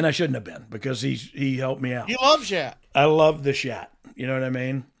 and I shouldn't have been because he helped me out. You love Shat. I love the Shat. You know what I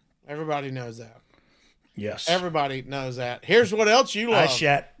mean? Everybody knows that. Yes. Everybody knows that. Here's what else you love. I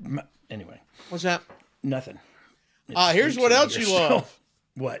Shat. Anyway. What's that? Nothing. Here's what else you love.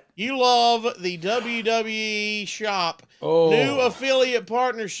 What? You love the WWE shop. New affiliate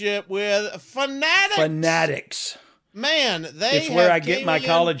partnership with Fanatics. Fanatics. Man, it's where I get my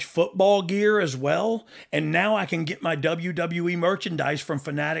college football gear as well. And now I can get my WWE merchandise from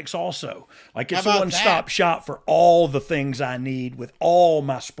Fanatics also. Like it's a one-stop shop for all the things I need with all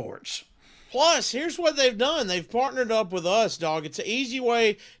my sports. Plus, here's what they've done. They've partnered up with us, Dog. It's an easy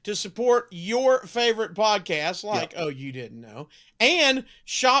way to support your favorite podcast, like, Oh, You Didn't Know, and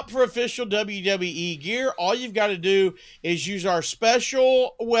shop for official WWE gear. All you've got to do is use our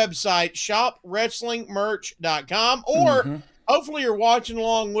special website, shopwrestlingmerch.com, or hopefully you're watching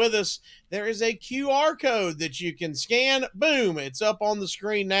along with us. There is a QR code that you can scan. Boom, it's up on the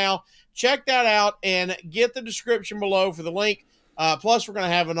screen now. Check that out and get the description below for the link. Plus, we're going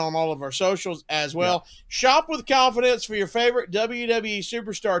to have it on all of our socials as well. Yeah. Shop with confidence for your favorite WWE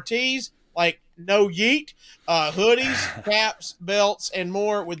superstar tees like No Yeet, hoodies, caps, belts, and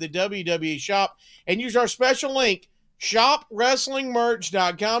more with the WWE shop. And use our special link,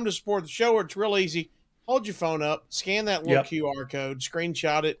 shopwrestlingmerch.com, to support the show. It's real easy. Hold your phone up, scan that little QR code,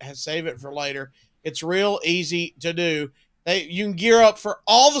 screenshot it, save it for later. It's real easy to do. You can gear up for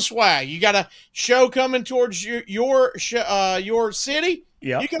all the swag. You got a show coming towards your city.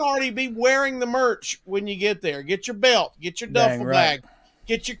 Yep. You can already be wearing the merch when you get there. Get your belt, get your duffel bag,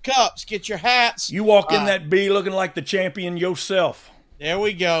 get your cups, get your hats. You walk in that B looking like the champion yourself. There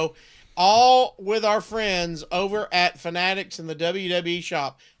we go. All with our friends over at Fanatics in the WWE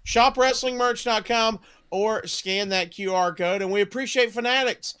shop. ShopWrestlingMerch.com or scan that QR code. And we appreciate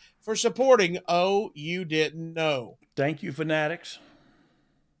Fanatics for supporting Oh You Didn't Know. Thank you, Fanatics.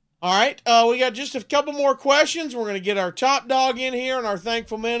 All right. We got just a couple more questions. We're going to get our top dog in here and our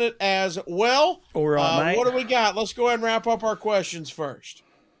thankful minute as well. All right, mate. What do we got? Let's go ahead and wrap up our questions first.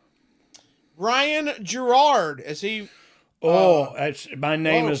 Brian Gerard, is he... my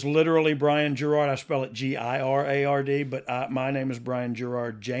name is literally Brian Gerard. I spell it Girard, but my name is Brian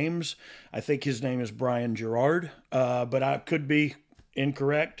Gerard James. I think his name is Brian Gerard, but I could be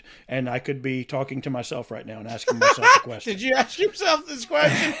incorrect, and I could be talking to myself right now and asking myself the question. Did you ask yourself this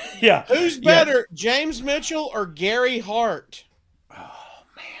question? Yeah. Who's better, James Mitchell or Gary Hart? Oh,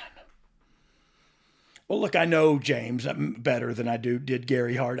 man. Well, look, I know James better than I did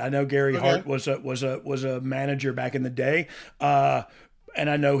Gary Hart. I know Gary Hart was a manager back in the day, and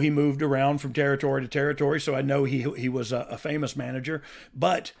I know he moved around from territory to territory, so I know he was a famous manager,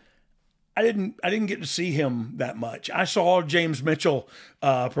 but I didn't get to see him that much. I saw James Mitchell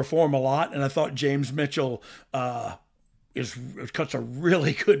perform a lot, and I thought James Mitchell cuts a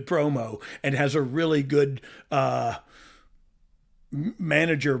really good promo and has a really good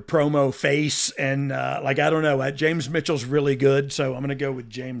manager promo face. And I don't know, James Mitchell's really good, so I'm going to go with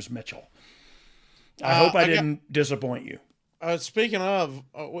James Mitchell. I hope I didn't disappoint you. Speaking of,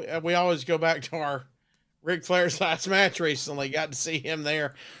 we always go back to our Ric Flair's last match recently. Got to see him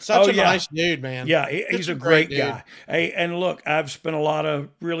there. Such a nice dude, man. Yeah, he's a great guy. Hey, and look, I've spent a lot of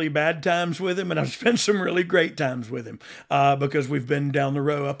really bad times with him, and I've spent some really great times with him because we've been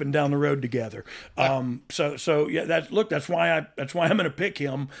up and down the road together. So yeah, that's why I'm going to pick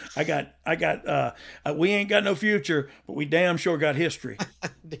him. We ain't got no future, but we damn sure got history.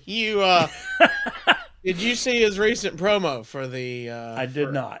 Did you see his recent promo for the? I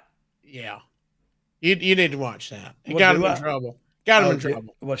did not. Yeah. You need to watch that. It got him in trouble. Got him in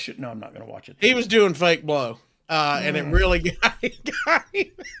trouble. Well, no, I'm not going to watch it. He was doing fake blow, and it really got him.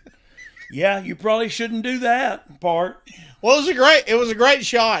 Yeah, you probably shouldn't do that part. Well, it was a great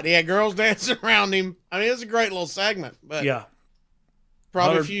shot. He had girls dancing around him. I mean, it was a great little segment. But yeah,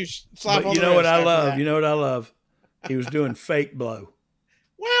 probably a few slap on you the know what I wrist love? after that. You know what I love? He was doing fake blow.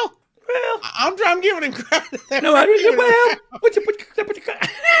 Well, I'm giving him credit. No, I didn't.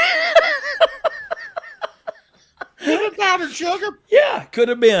 Well, powdered sugar. Yeah, could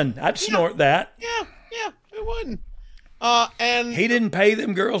have been. I'd snort that. Yeah, it wouldn't. And He didn't pay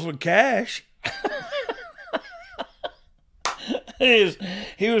them girls with cash. he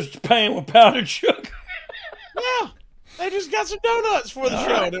was paying with powdered sugar. yeah, they just got some donuts for the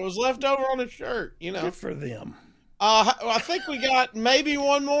show right. that was left over on his shirt. Good for them. I think we got maybe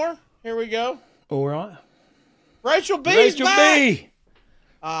one more. Here we go. All right. Rachel B's Rachel back. B.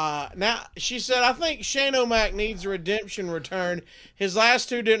 Now she said, I think Shane O'Mac needs a redemption return. His last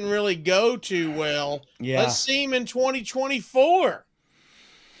two didn't really go too well. Yeah. Let's see him in 2024.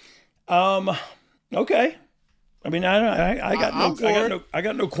 Okay. I mean, I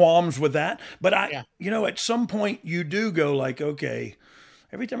got no qualms with that. But at some point you do go like, okay,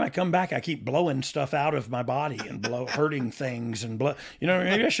 every time I come back, I keep blowing stuff out of my body and hurting things and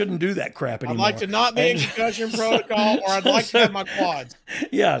maybe I shouldn't do that crap anymore. I'd like to not be in concussion protocol, or I'd like to have my quads.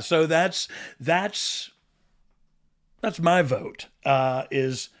 Yeah. So that's my vote.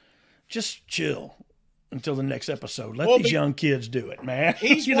 Is just chill until the next episode. Let these young kids do it, man.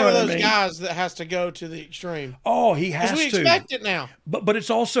 He's one of those guys that has to go to the extreme. Oh, he has to. We expect it now. But it's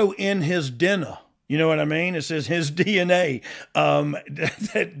also in his DNA. You know what I mean? It says his DNA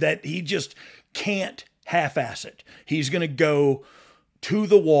that he just can't half-ass it. He's going to go to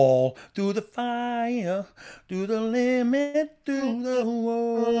the wall, through the fire, through the limit, through the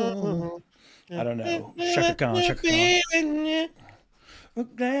wall. I don't know. Shaka Khan. I'll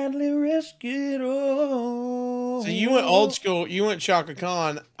gladly risk it all. So you went old school. You went Shaka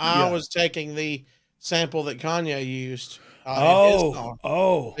Khan. I was taking the sample that Kanye used.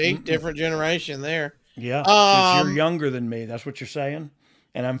 Different generation there. Yeah, 'cause you're younger than me. That's what you're saying,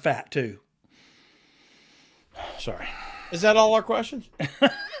 and I'm fat too. Sorry. Is that all our questions?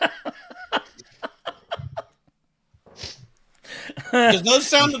 Because those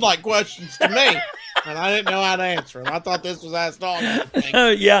sounded like questions to me, and I didn't know how to answer them. I thought this was Ask Dog.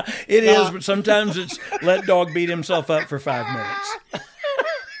 Yeah, it is, but sometimes it's let Dog beat himself up for 5 minutes.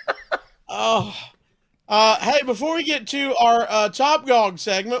 Hey, before we get to our Top Dog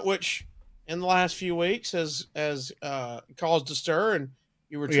segment, which in the last few weeks has caused a stir, and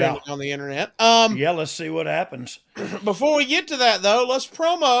you were trending on the internet. Let's see what happens. Before we get to that, though, let's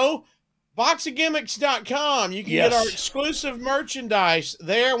promo boxofgimmicks.com. You can get our exclusive merchandise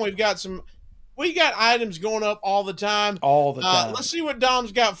there, and we got items going up all the time. Let's see what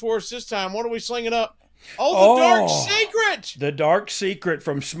Dom's got for us this time. What are we slinging up? The Dark Secret. The Dark Secret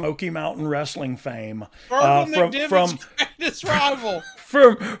from Smoky Mountain Wrestling fame. From greatest rival.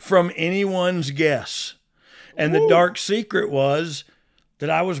 From anyone's guess. And the Dark Secret was that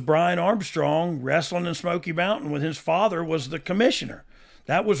I was Brian Armstrong wrestling in Smoky Mountain when his father was the commissioner.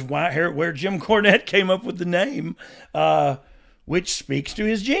 That was where Jim Cornette came up with the name, which speaks to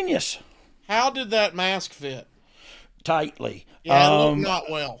his genius. How did that mask fit? Tightly. Yeah, it looked not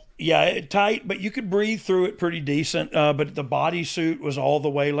well. Yeah, tight, but you could breathe through it pretty decent. But the bodysuit was all the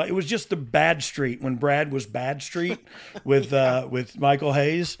way it was just the Bad Street when Brad was Bad Street with Michael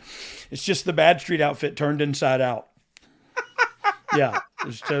Hayes. It's just the Bad Street outfit turned inside out. Yeah, it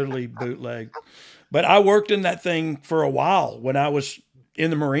was totally bootleg. But I worked in that thing for a while. When I was in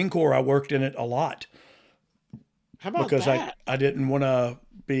the Marine Corps, I worked in it a lot. How about because that? I didn't want to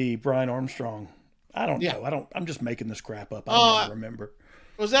be Brian Armstrong. I don't know. I'm just making this crap up. I don't remember.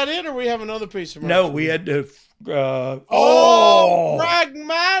 Was that it, or we have another piece of merch? No, we had to.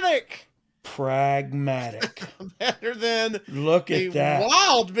 Pragmatic. Pragmatic. Better than look at that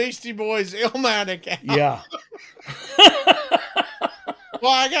wild Beastie Boys Illmatic. Yeah.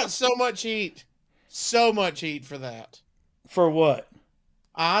 Well, I got so much heat for that. For what?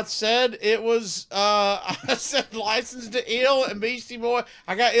 I said it was. I said Licensed to Ill and Beastie Boy.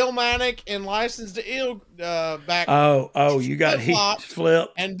 I got Illmatic and Licensed to Ill back. Oh, you got heat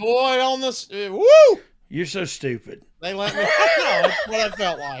flip. And boy, on this, woo! You're so stupid. They let me. No, that's what I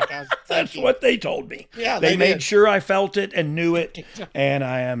felt like. That's what they told me. Yeah, they made sure I felt it and knew it, and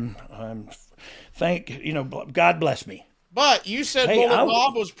I'm God bless me. But you said Bullet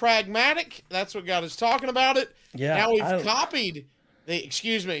Bob was pragmatic. That's what got us talking about it. Yeah. Now we've copied the.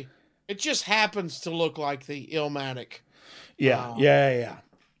 Excuse me. It just happens to look like the Illmatic. Yeah.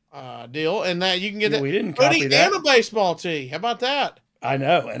 Deal, and that you can get that. We didn't copy that. And a baseball tee. How about that? I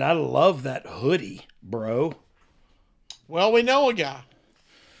know, and I love that hoodie, bro. Well, we know a guy.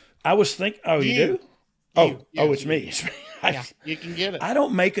 I was thinking. Oh, you do? It's me. It's me. Yeah, you can get it. I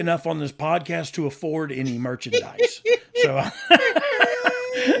don't make enough on this podcast to afford any merchandise. So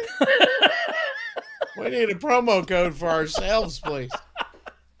we need a promo code for ourselves, please.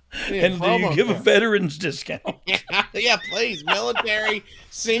 And do you give a veterans discount? Yeah, please. Military,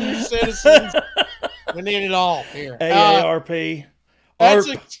 senior citizens. We need it all here. AARP.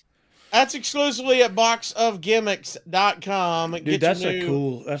 That's exclusively at boxofgimmicks.com. Dude, that's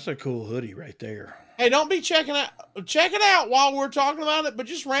a cool hoodie right there. Hey, don't be checking it out while we're talking about it, but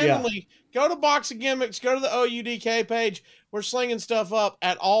just randomly go to Box of Gimmicks, go to the OUDK page. We're slinging stuff up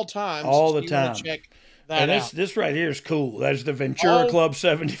at all times. All the time. Check that out. This right here is cool. That's the Ventura Club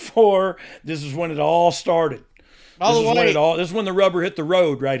 74. This is when it all started. This is when the rubber hit the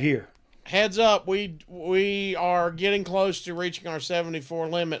road right here. Heads up, we are getting close to reaching our 74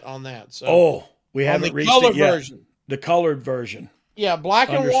 limit on that. So we haven't reached it yet. Version. The colored version. Yeah, black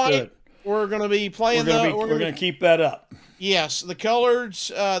and white. We're going to be playing we're going to keep that up. Yes, the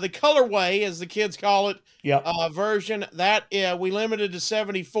colorway, as the kids call it, version, that we limited to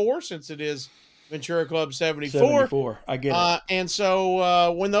 74 since it is Ventura Club 74. 74, I get it. And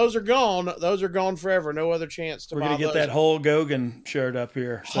so when those are gone forever. No other chance to buy those. We're going to get that Hulk Hogan shirt up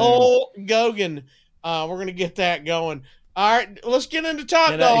here soon. Hulk Hogan. We're going to get that going. All right, let's get into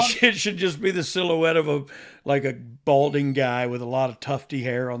Top Dog. It should just be the silhouette of a balding guy with a lot of tufty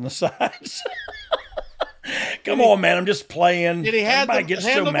hair on the sides. Come on, man! I'm just playing. Did he have Everybody gets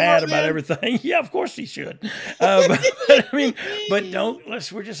so mad about everything. Yeah, of course he should. We're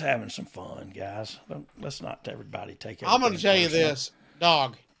just having some fun, guys. Let's not everybody take it. I'm going to tell you this,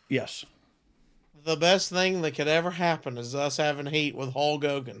 Dog. Yes. The best thing that could ever happen is us having heat with Hulk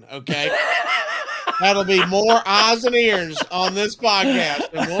Hogan. Okay. That'll be more eyes and ears on this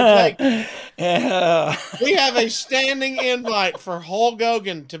podcast. And we have a standing invite for Hulk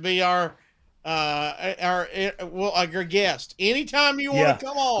Hogan to be our guest. Anytime you want to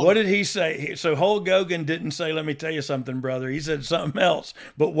come on. What did he say? So Hulk Hogan didn't say, "Let me tell you something, brother." He said something else.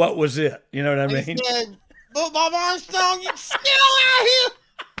 But what was it? You know what I mean? He said, "Bob Armstrong, you skin on out of here.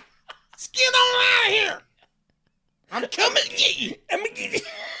 Skin on out of here. I'm coming to get you. I'm coming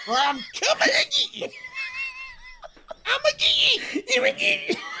to get you. I'm going to get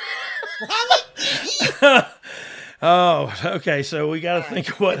you. Oh, okay. So we got to think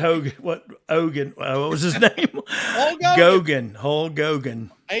of what was his name? Hulk Hogan. Hulk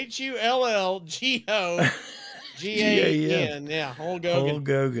Hogan. HULGOGAN. Yeah, Hulk Hogan. Hulk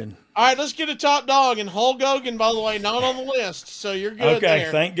Hogan. All right, let's get a Top Dog. And Hulk Hogan, by the way, not on the list, so you're good there. Okay,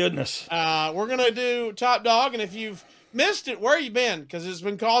 thank goodness. We're going to do Top Dog, and if you've missed it, where you been? Because it's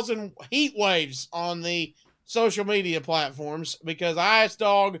been causing heat waves on the social media platforms, because I asked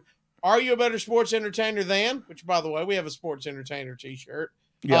Dog, are you a better sports entertainer than, which, by the way, we have a sports entertainer t-shirt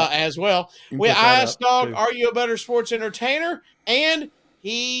as well. I asked Dog, are you a better sports entertainer? And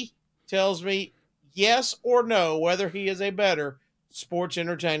he tells me yes or no, whether he is a better sports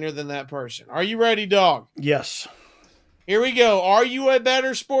entertainer than that person. Are you ready, Dog? Yes. Here we go. Are you a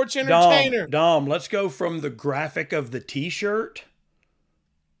better sports entertainer? Dom, let's go from the graphic of the t-shirt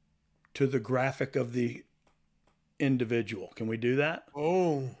to the graphic of the individual. Can we do that?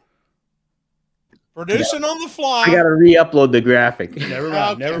 Oh. Producing on the fly. I got to re-upload the graphic. Never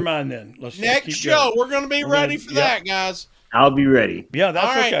mind. Okay. Never mind then. Next show, we're going to be ready for that, guys. I'll be ready. Yeah,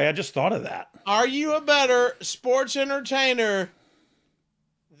 that's okay. I just thought of that. Are you a better sports entertainer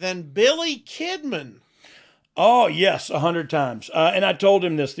than Billy Kidman? Oh, yes, 100 times. And I told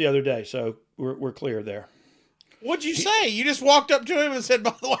him this the other day, so we're clear there. What'd you say? You just walked up to him and said,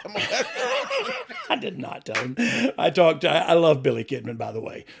 by the way, I'm a better. I did not tell him. I love Billy Kidman, by the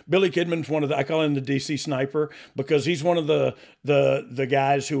way. Billy Kidman's I call him the DC sniper, because he's one of the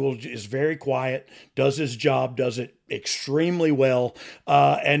guys who is very quiet, does his job, does it extremely well,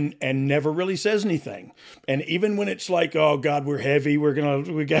 and never really says anything. And even when it's like, oh God, we're heavy, we're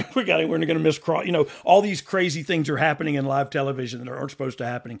gonna miss cross, all these crazy things are happening in live television that aren't supposed to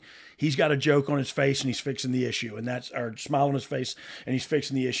happening. He's got a joke on his face and he's fixing the issue, and or smile on his face and he's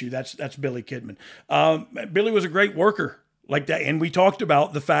fixing the issue. That's Billy Kidman. Billy was a great worker like that, and we talked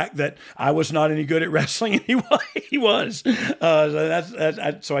about the fact that I was not any good at wrestling, and he was. So I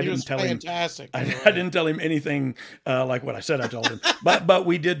didn't tell him. Fantastic. I didn't tell him anything like what I said I told him. But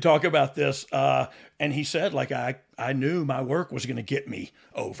we did talk about this, and he said, like, I knew my work was going to get me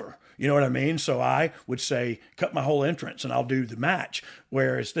over. You know what I mean? So I would say, cut my whole entrance and I'll do the match.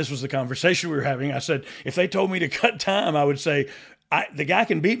 Whereas this was the conversation we were having. I said, if they told me to cut time, I would say, the guy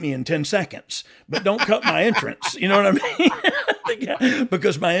can beat me in 10 seconds, but don't cut my entrance. You know what I mean?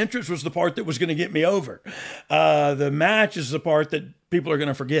 because my entrance was the part that was going to get me over. The match is the part that people are going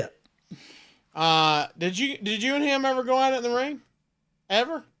to forget. Did you and him ever go out in the ring?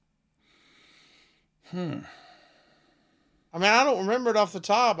 Ever? I mean, I don't remember it off the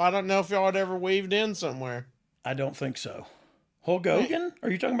top. I don't know if y'all had ever weaved in somewhere. I don't think so. Hulk Hogan? Are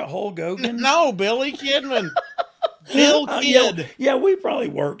you talking about Hulk Hogan? No, Billy Kidman. Bill Kidd. Yeah, we probably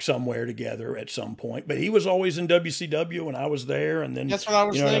worked somewhere together at some point, but he was always in WCW when I was there, and then that's what I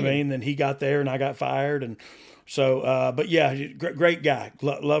was thinking. What I mean? Then he got there, and I got fired, and so. But yeah, great guy.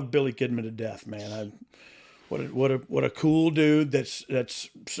 Love Billy Kidman to death, man. What a cool dude.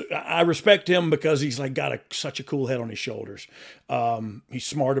 I respect him because he's like got such a cool head on his shoulders. He's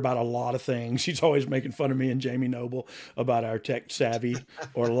smart about a lot of things. He's always making fun of me and Jamie Noble about our tech savvy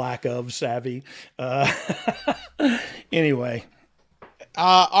or lack of savvy. Anyway,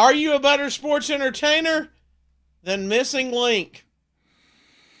 are you a better sports entertainer than Missing Link?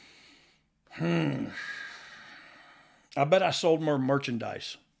 I bet I sold more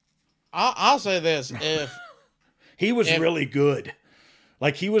merchandise. I'll say this: if he was really good.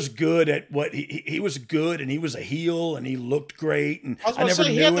 Like he was good at what he was good, and he was a heel, and he looked great. And I never knew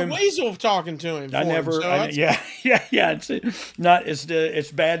him. He had the weasel talking to him.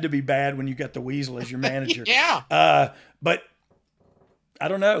 It's bad to be bad when you got the weasel as your manager. Yeah. But I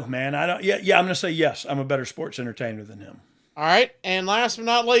don't know, man. I'm gonna say yes. I'm a better sports entertainer than him. All right, and last but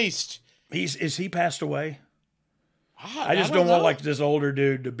not least, is he passed away? I just don't want like this older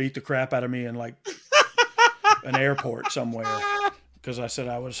dude to beat the crap out of me in like an airport somewhere because I said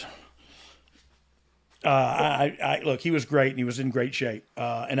I was. Look, he was great and he was in great shape,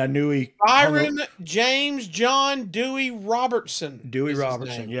 and I knew he. Byron James John Dewey Robertson. Dewey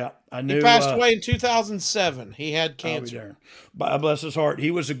Robertson, yeah, I knew. He passed away in 2007. He had cancer. Bless his heart. He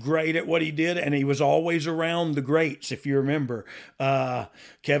was great at what he did, and he was always around the greats. If you remember,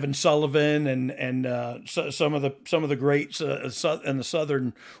 Kevin Sullivan and some of the greats in the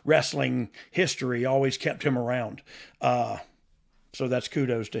Southern wrestling history always kept him around. So that's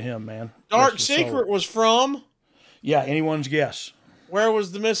kudos to him, man. Dark Secret was from? Yeah, anyone's guess. Where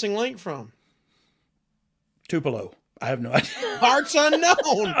was the Missing Link from? Tupelo. I have no idea. Parts unknown.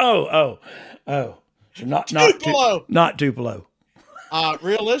 Oh. So not Tupelo. Not Tupelo.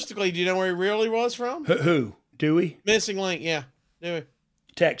 Realistically, do you know where he really was from? Who? Dewey? Missing Link, yeah. Dewey.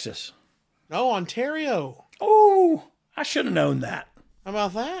 Texas. No, Ontario. Oh, I should have known that. How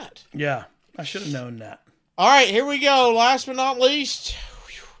about that? Yeah, I should have known that. All right, here we go. Last but not least.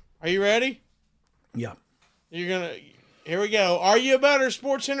 Are you ready? Yeah. Here we go. Are you a better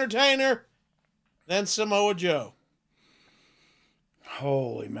sports entertainer than Samoa Joe?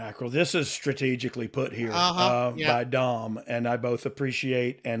 Holy mackerel. This is strategically put here by Dom, and I both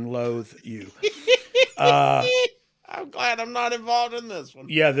appreciate and loathe you. I'm glad I'm not involved in this one.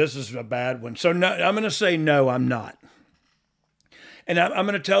 Yeah, this is a bad one. So no, I'm going to say no, I'm not. And I'm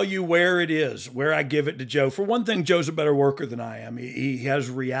going to tell you where it is, where I give it to Joe. For one thing, Joe's a better worker than I am. He has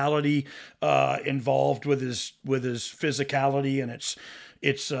reality involved with his physicality, and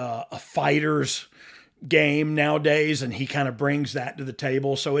it's a fighter's game nowadays, and he kind of brings that to the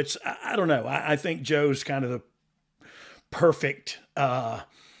table. So I don't know. I think Joe's kind of the perfect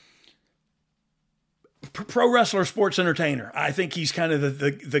pro wrestler, sports entertainer. I think he's kind of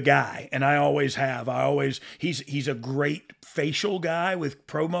the guy, and I always have. He's a great facial guy with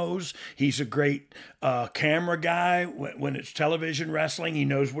promos. He's a great camera guy when it's television wrestling. He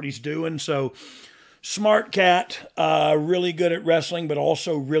knows what he's doing. So smart cat, really good at wrestling, but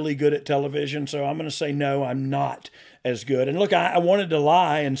also really good at television. So I'm going to say no, I'm not as good. And look, I wanted to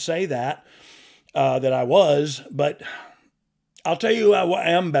lie and say that I was, but I'll tell you, I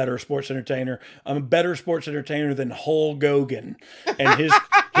am better sports entertainer. I'm a better sports entertainer than Hulk Hogan. And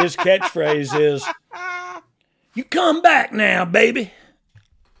his catchphrase is, "You come back now, baby."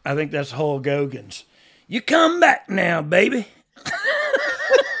 I think that's Hulk Hogan's. "You come back now, baby."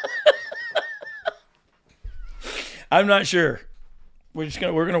 I'm not sure. We're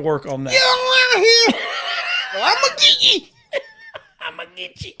gonna work on that. I'm a geeky. I'm a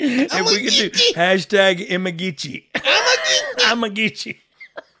geeky. If we could do hashtag Imagichi. I'm a geeky.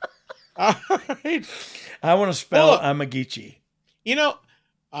 All right. I want to spell Amagichi. You know,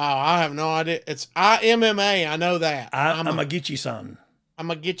 I have no idea. It's IMMA. I know that. I'm a Gichi-san.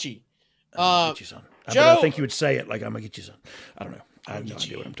 I'm a Gichi. Gichi-san. Joe, I think you would say it like I'm a Gichi-san. I don't know. I have no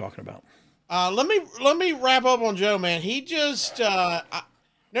idea what I'm talking about. Let me wrap up on Joe, man. He just never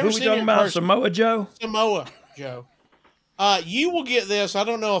Who are we seen talking him about? person. Samoa Joe? Samoa Joe. You will get this. I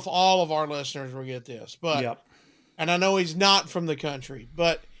don't know if all of our listeners will get this, but yep. And I know he's not from the country,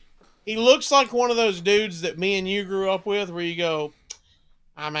 but He looks like one of those dudes that me and you grew up with, where you go,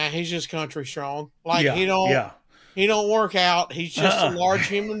 man, he's just country strong. Like he don't work out. He's just a large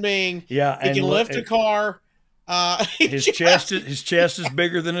human being. Yeah, he can lift a car. His chest is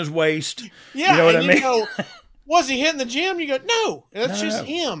bigger than his waist. Yeah, you know what I mean? Was he hitting the gym? You go, no, that's just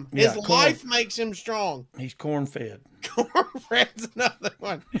him. His life makes him strong. He's corn-fed. Corn-fed's another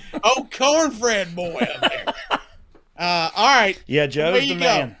one. Oh, corn-fed boy up there. All right. Yeah, Joe's the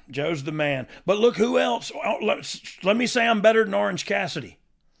man. Joe's the man. But look, who else? Let me say I'm better than Orange Cassidy.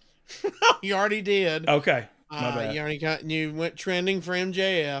 You already did. Okay. My bad. You went trending for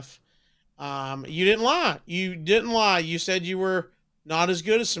MJF. You didn't lie. You said you were not as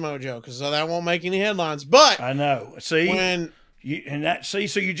good as Samoa Joe, because that won't make any headlines. But I know. See,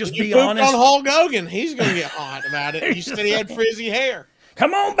 so you just be honest. On Hulk Hogan, he's gonna get hot about it. You said he had frizzy hair.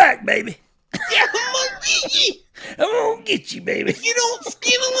 Come on back, baby. Yeah, I'm gonna get you. I'm gonna get you, baby. You don't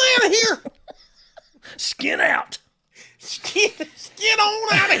skin out of here. Skin out. Skin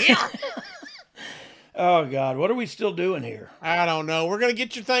on out of here. Oh, God. What are we still doing here? I don't know. We're going to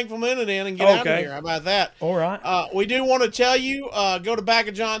get your thankful minute in and get out of here. How about that? All right. We do want to tell you, go to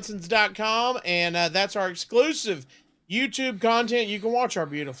backofjohnsons.com, and that's our exclusive YouTube content. You can watch our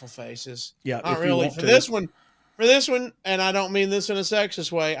beautiful faces. Yeah, Not really. For this one, and I don't mean this in a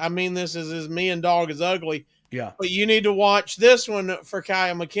sexist way. I mean this as me and Dogg is ugly. Yeah. But you need to watch this one for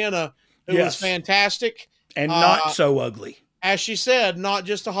Kaia McKenna, who was fantastic. And not so ugly. As she said, not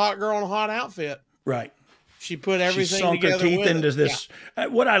just a hot girl in a hot outfit. Right. She put everything she sunk together her teeth with into it. this. Yeah.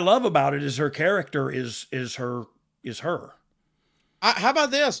 What I love about it is her character is her. How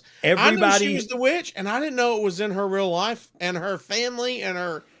about this? Everybody, I knew she was the witch, and I didn't know it was in her real life. And her family and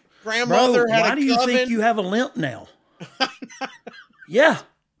her grandmother had a coven. Why do you think you have a limp now? Yeah,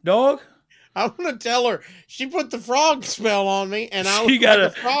 Dogg. I want to tell her she put the frog spell on me, and I she got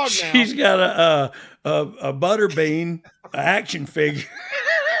like a frog now. She's got a butterbean action figure.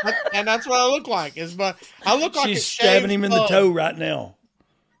 And that's what I look like. I look like she's stabbing him in the toe right now.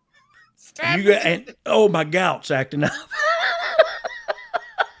 My gout's acting up.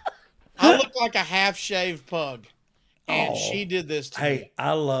 I look like a half-shaved pug, and she did this to me. Hey,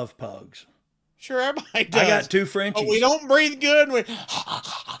 I love pugs. Sure, everybody does. I got two Frenchies. But we don't breathe good.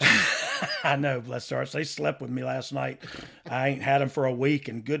 I know, bless their hearts. They slept with me last night. I ain't had them for a week,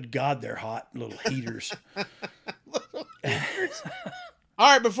 and good God, they're hot little heaters. All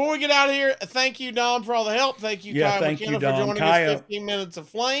right, before we get out of here, thank you, Dom, for all the help. Thank you, Kaia McKenna, for joining us 15 Minutes of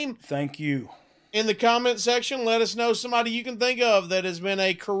Flame. Thank you. In the comment section, let us know somebody you can think of that has been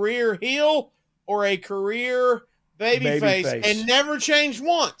a career heel or a career babyface and never changed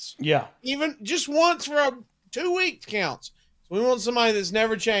once. Yeah. Even just once for 2 weeks counts. So we want somebody that's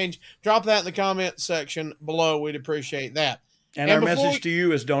never changed. Drop that in the comment section below. We'd appreciate that. And our message to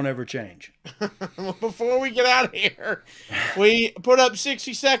you is don't ever change. Before we get out of here, we put up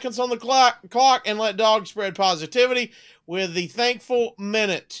 60 seconds on the clock and let Dogg spread positivity with the thankful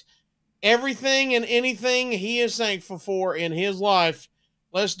minute. Everything and anything he is thankful for in his life.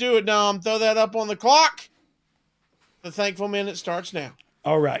 Let's do it, Dom. Throw that up on the clock. The thankful minute starts now.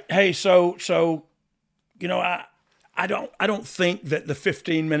 All right. Hey, so I don't think that the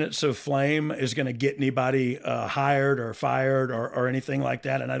 15 minutes of flame is going to get anybody hired or fired or anything like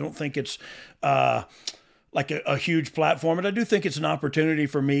that. And I don't think it's like a huge platform. And I do think it's an opportunity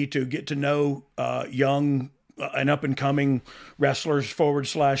for me to get to know young and up and coming wrestlers /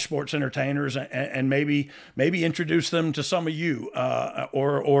 sports entertainers and maybe introduce them to some of you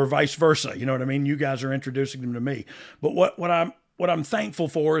or vice versa. You know what I mean? You guys are introducing them to me. But what I'm thankful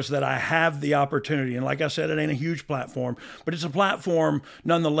for is that I have the opportunity, and like I said, it ain't a huge platform, but it's a platform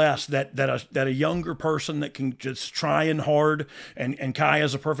nonetheless that a younger person that can just trying hard, and Kaia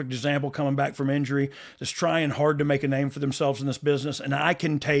is a perfect example coming back from injury, just trying hard to make a name for themselves in this business, and I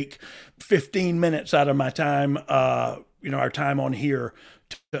can take 15 minutes out of my time, our time on here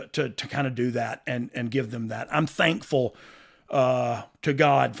to kind of do that and give them that. I'm thankful to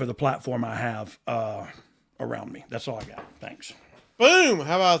God for the platform I have around me. That's all I got. Thanks. Boom.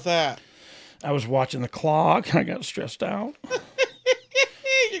 How about that? I was watching the clock. I got stressed out.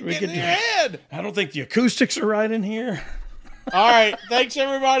 You're getting in your head. I don't think the acoustics are right in here. All right. Thanks,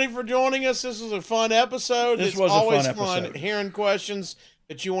 everybody, for joining us. This was a fun episode. This was always a fun episode. Hearing questions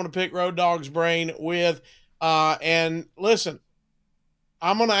that you want to pick Road Dogg's brain with. And listen,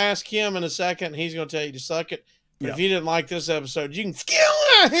 I'm going to ask him in a second. He's going to tell you to suck it. But if you didn't like this episode, you can get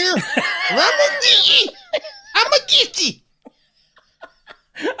on out here. I'm going to get you. I'm going to get you.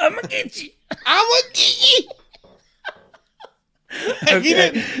 I'm going to get you. I'm going to get you.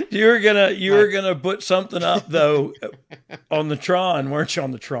 Okay. You were gonna put something up though. on the Tron, weren't you,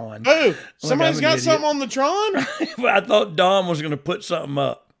 on the Tron? Oh, somebody's got something on the Tron? I thought Dom was going to put something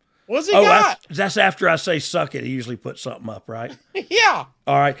up. What's he got? That's after I say suck it. He usually puts something up, right? Yeah.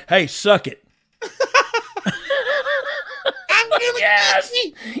 All right. Hey, suck it. I'm gonna get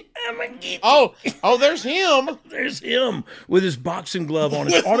you. I'm gonna get you. Oh, there's him. There's him with his boxing glove on.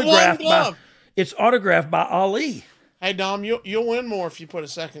 It's autographed by Ali. Hey, Dom, you'll win more if you put a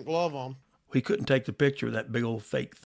second glove on. He couldn't take the picture of that big old fake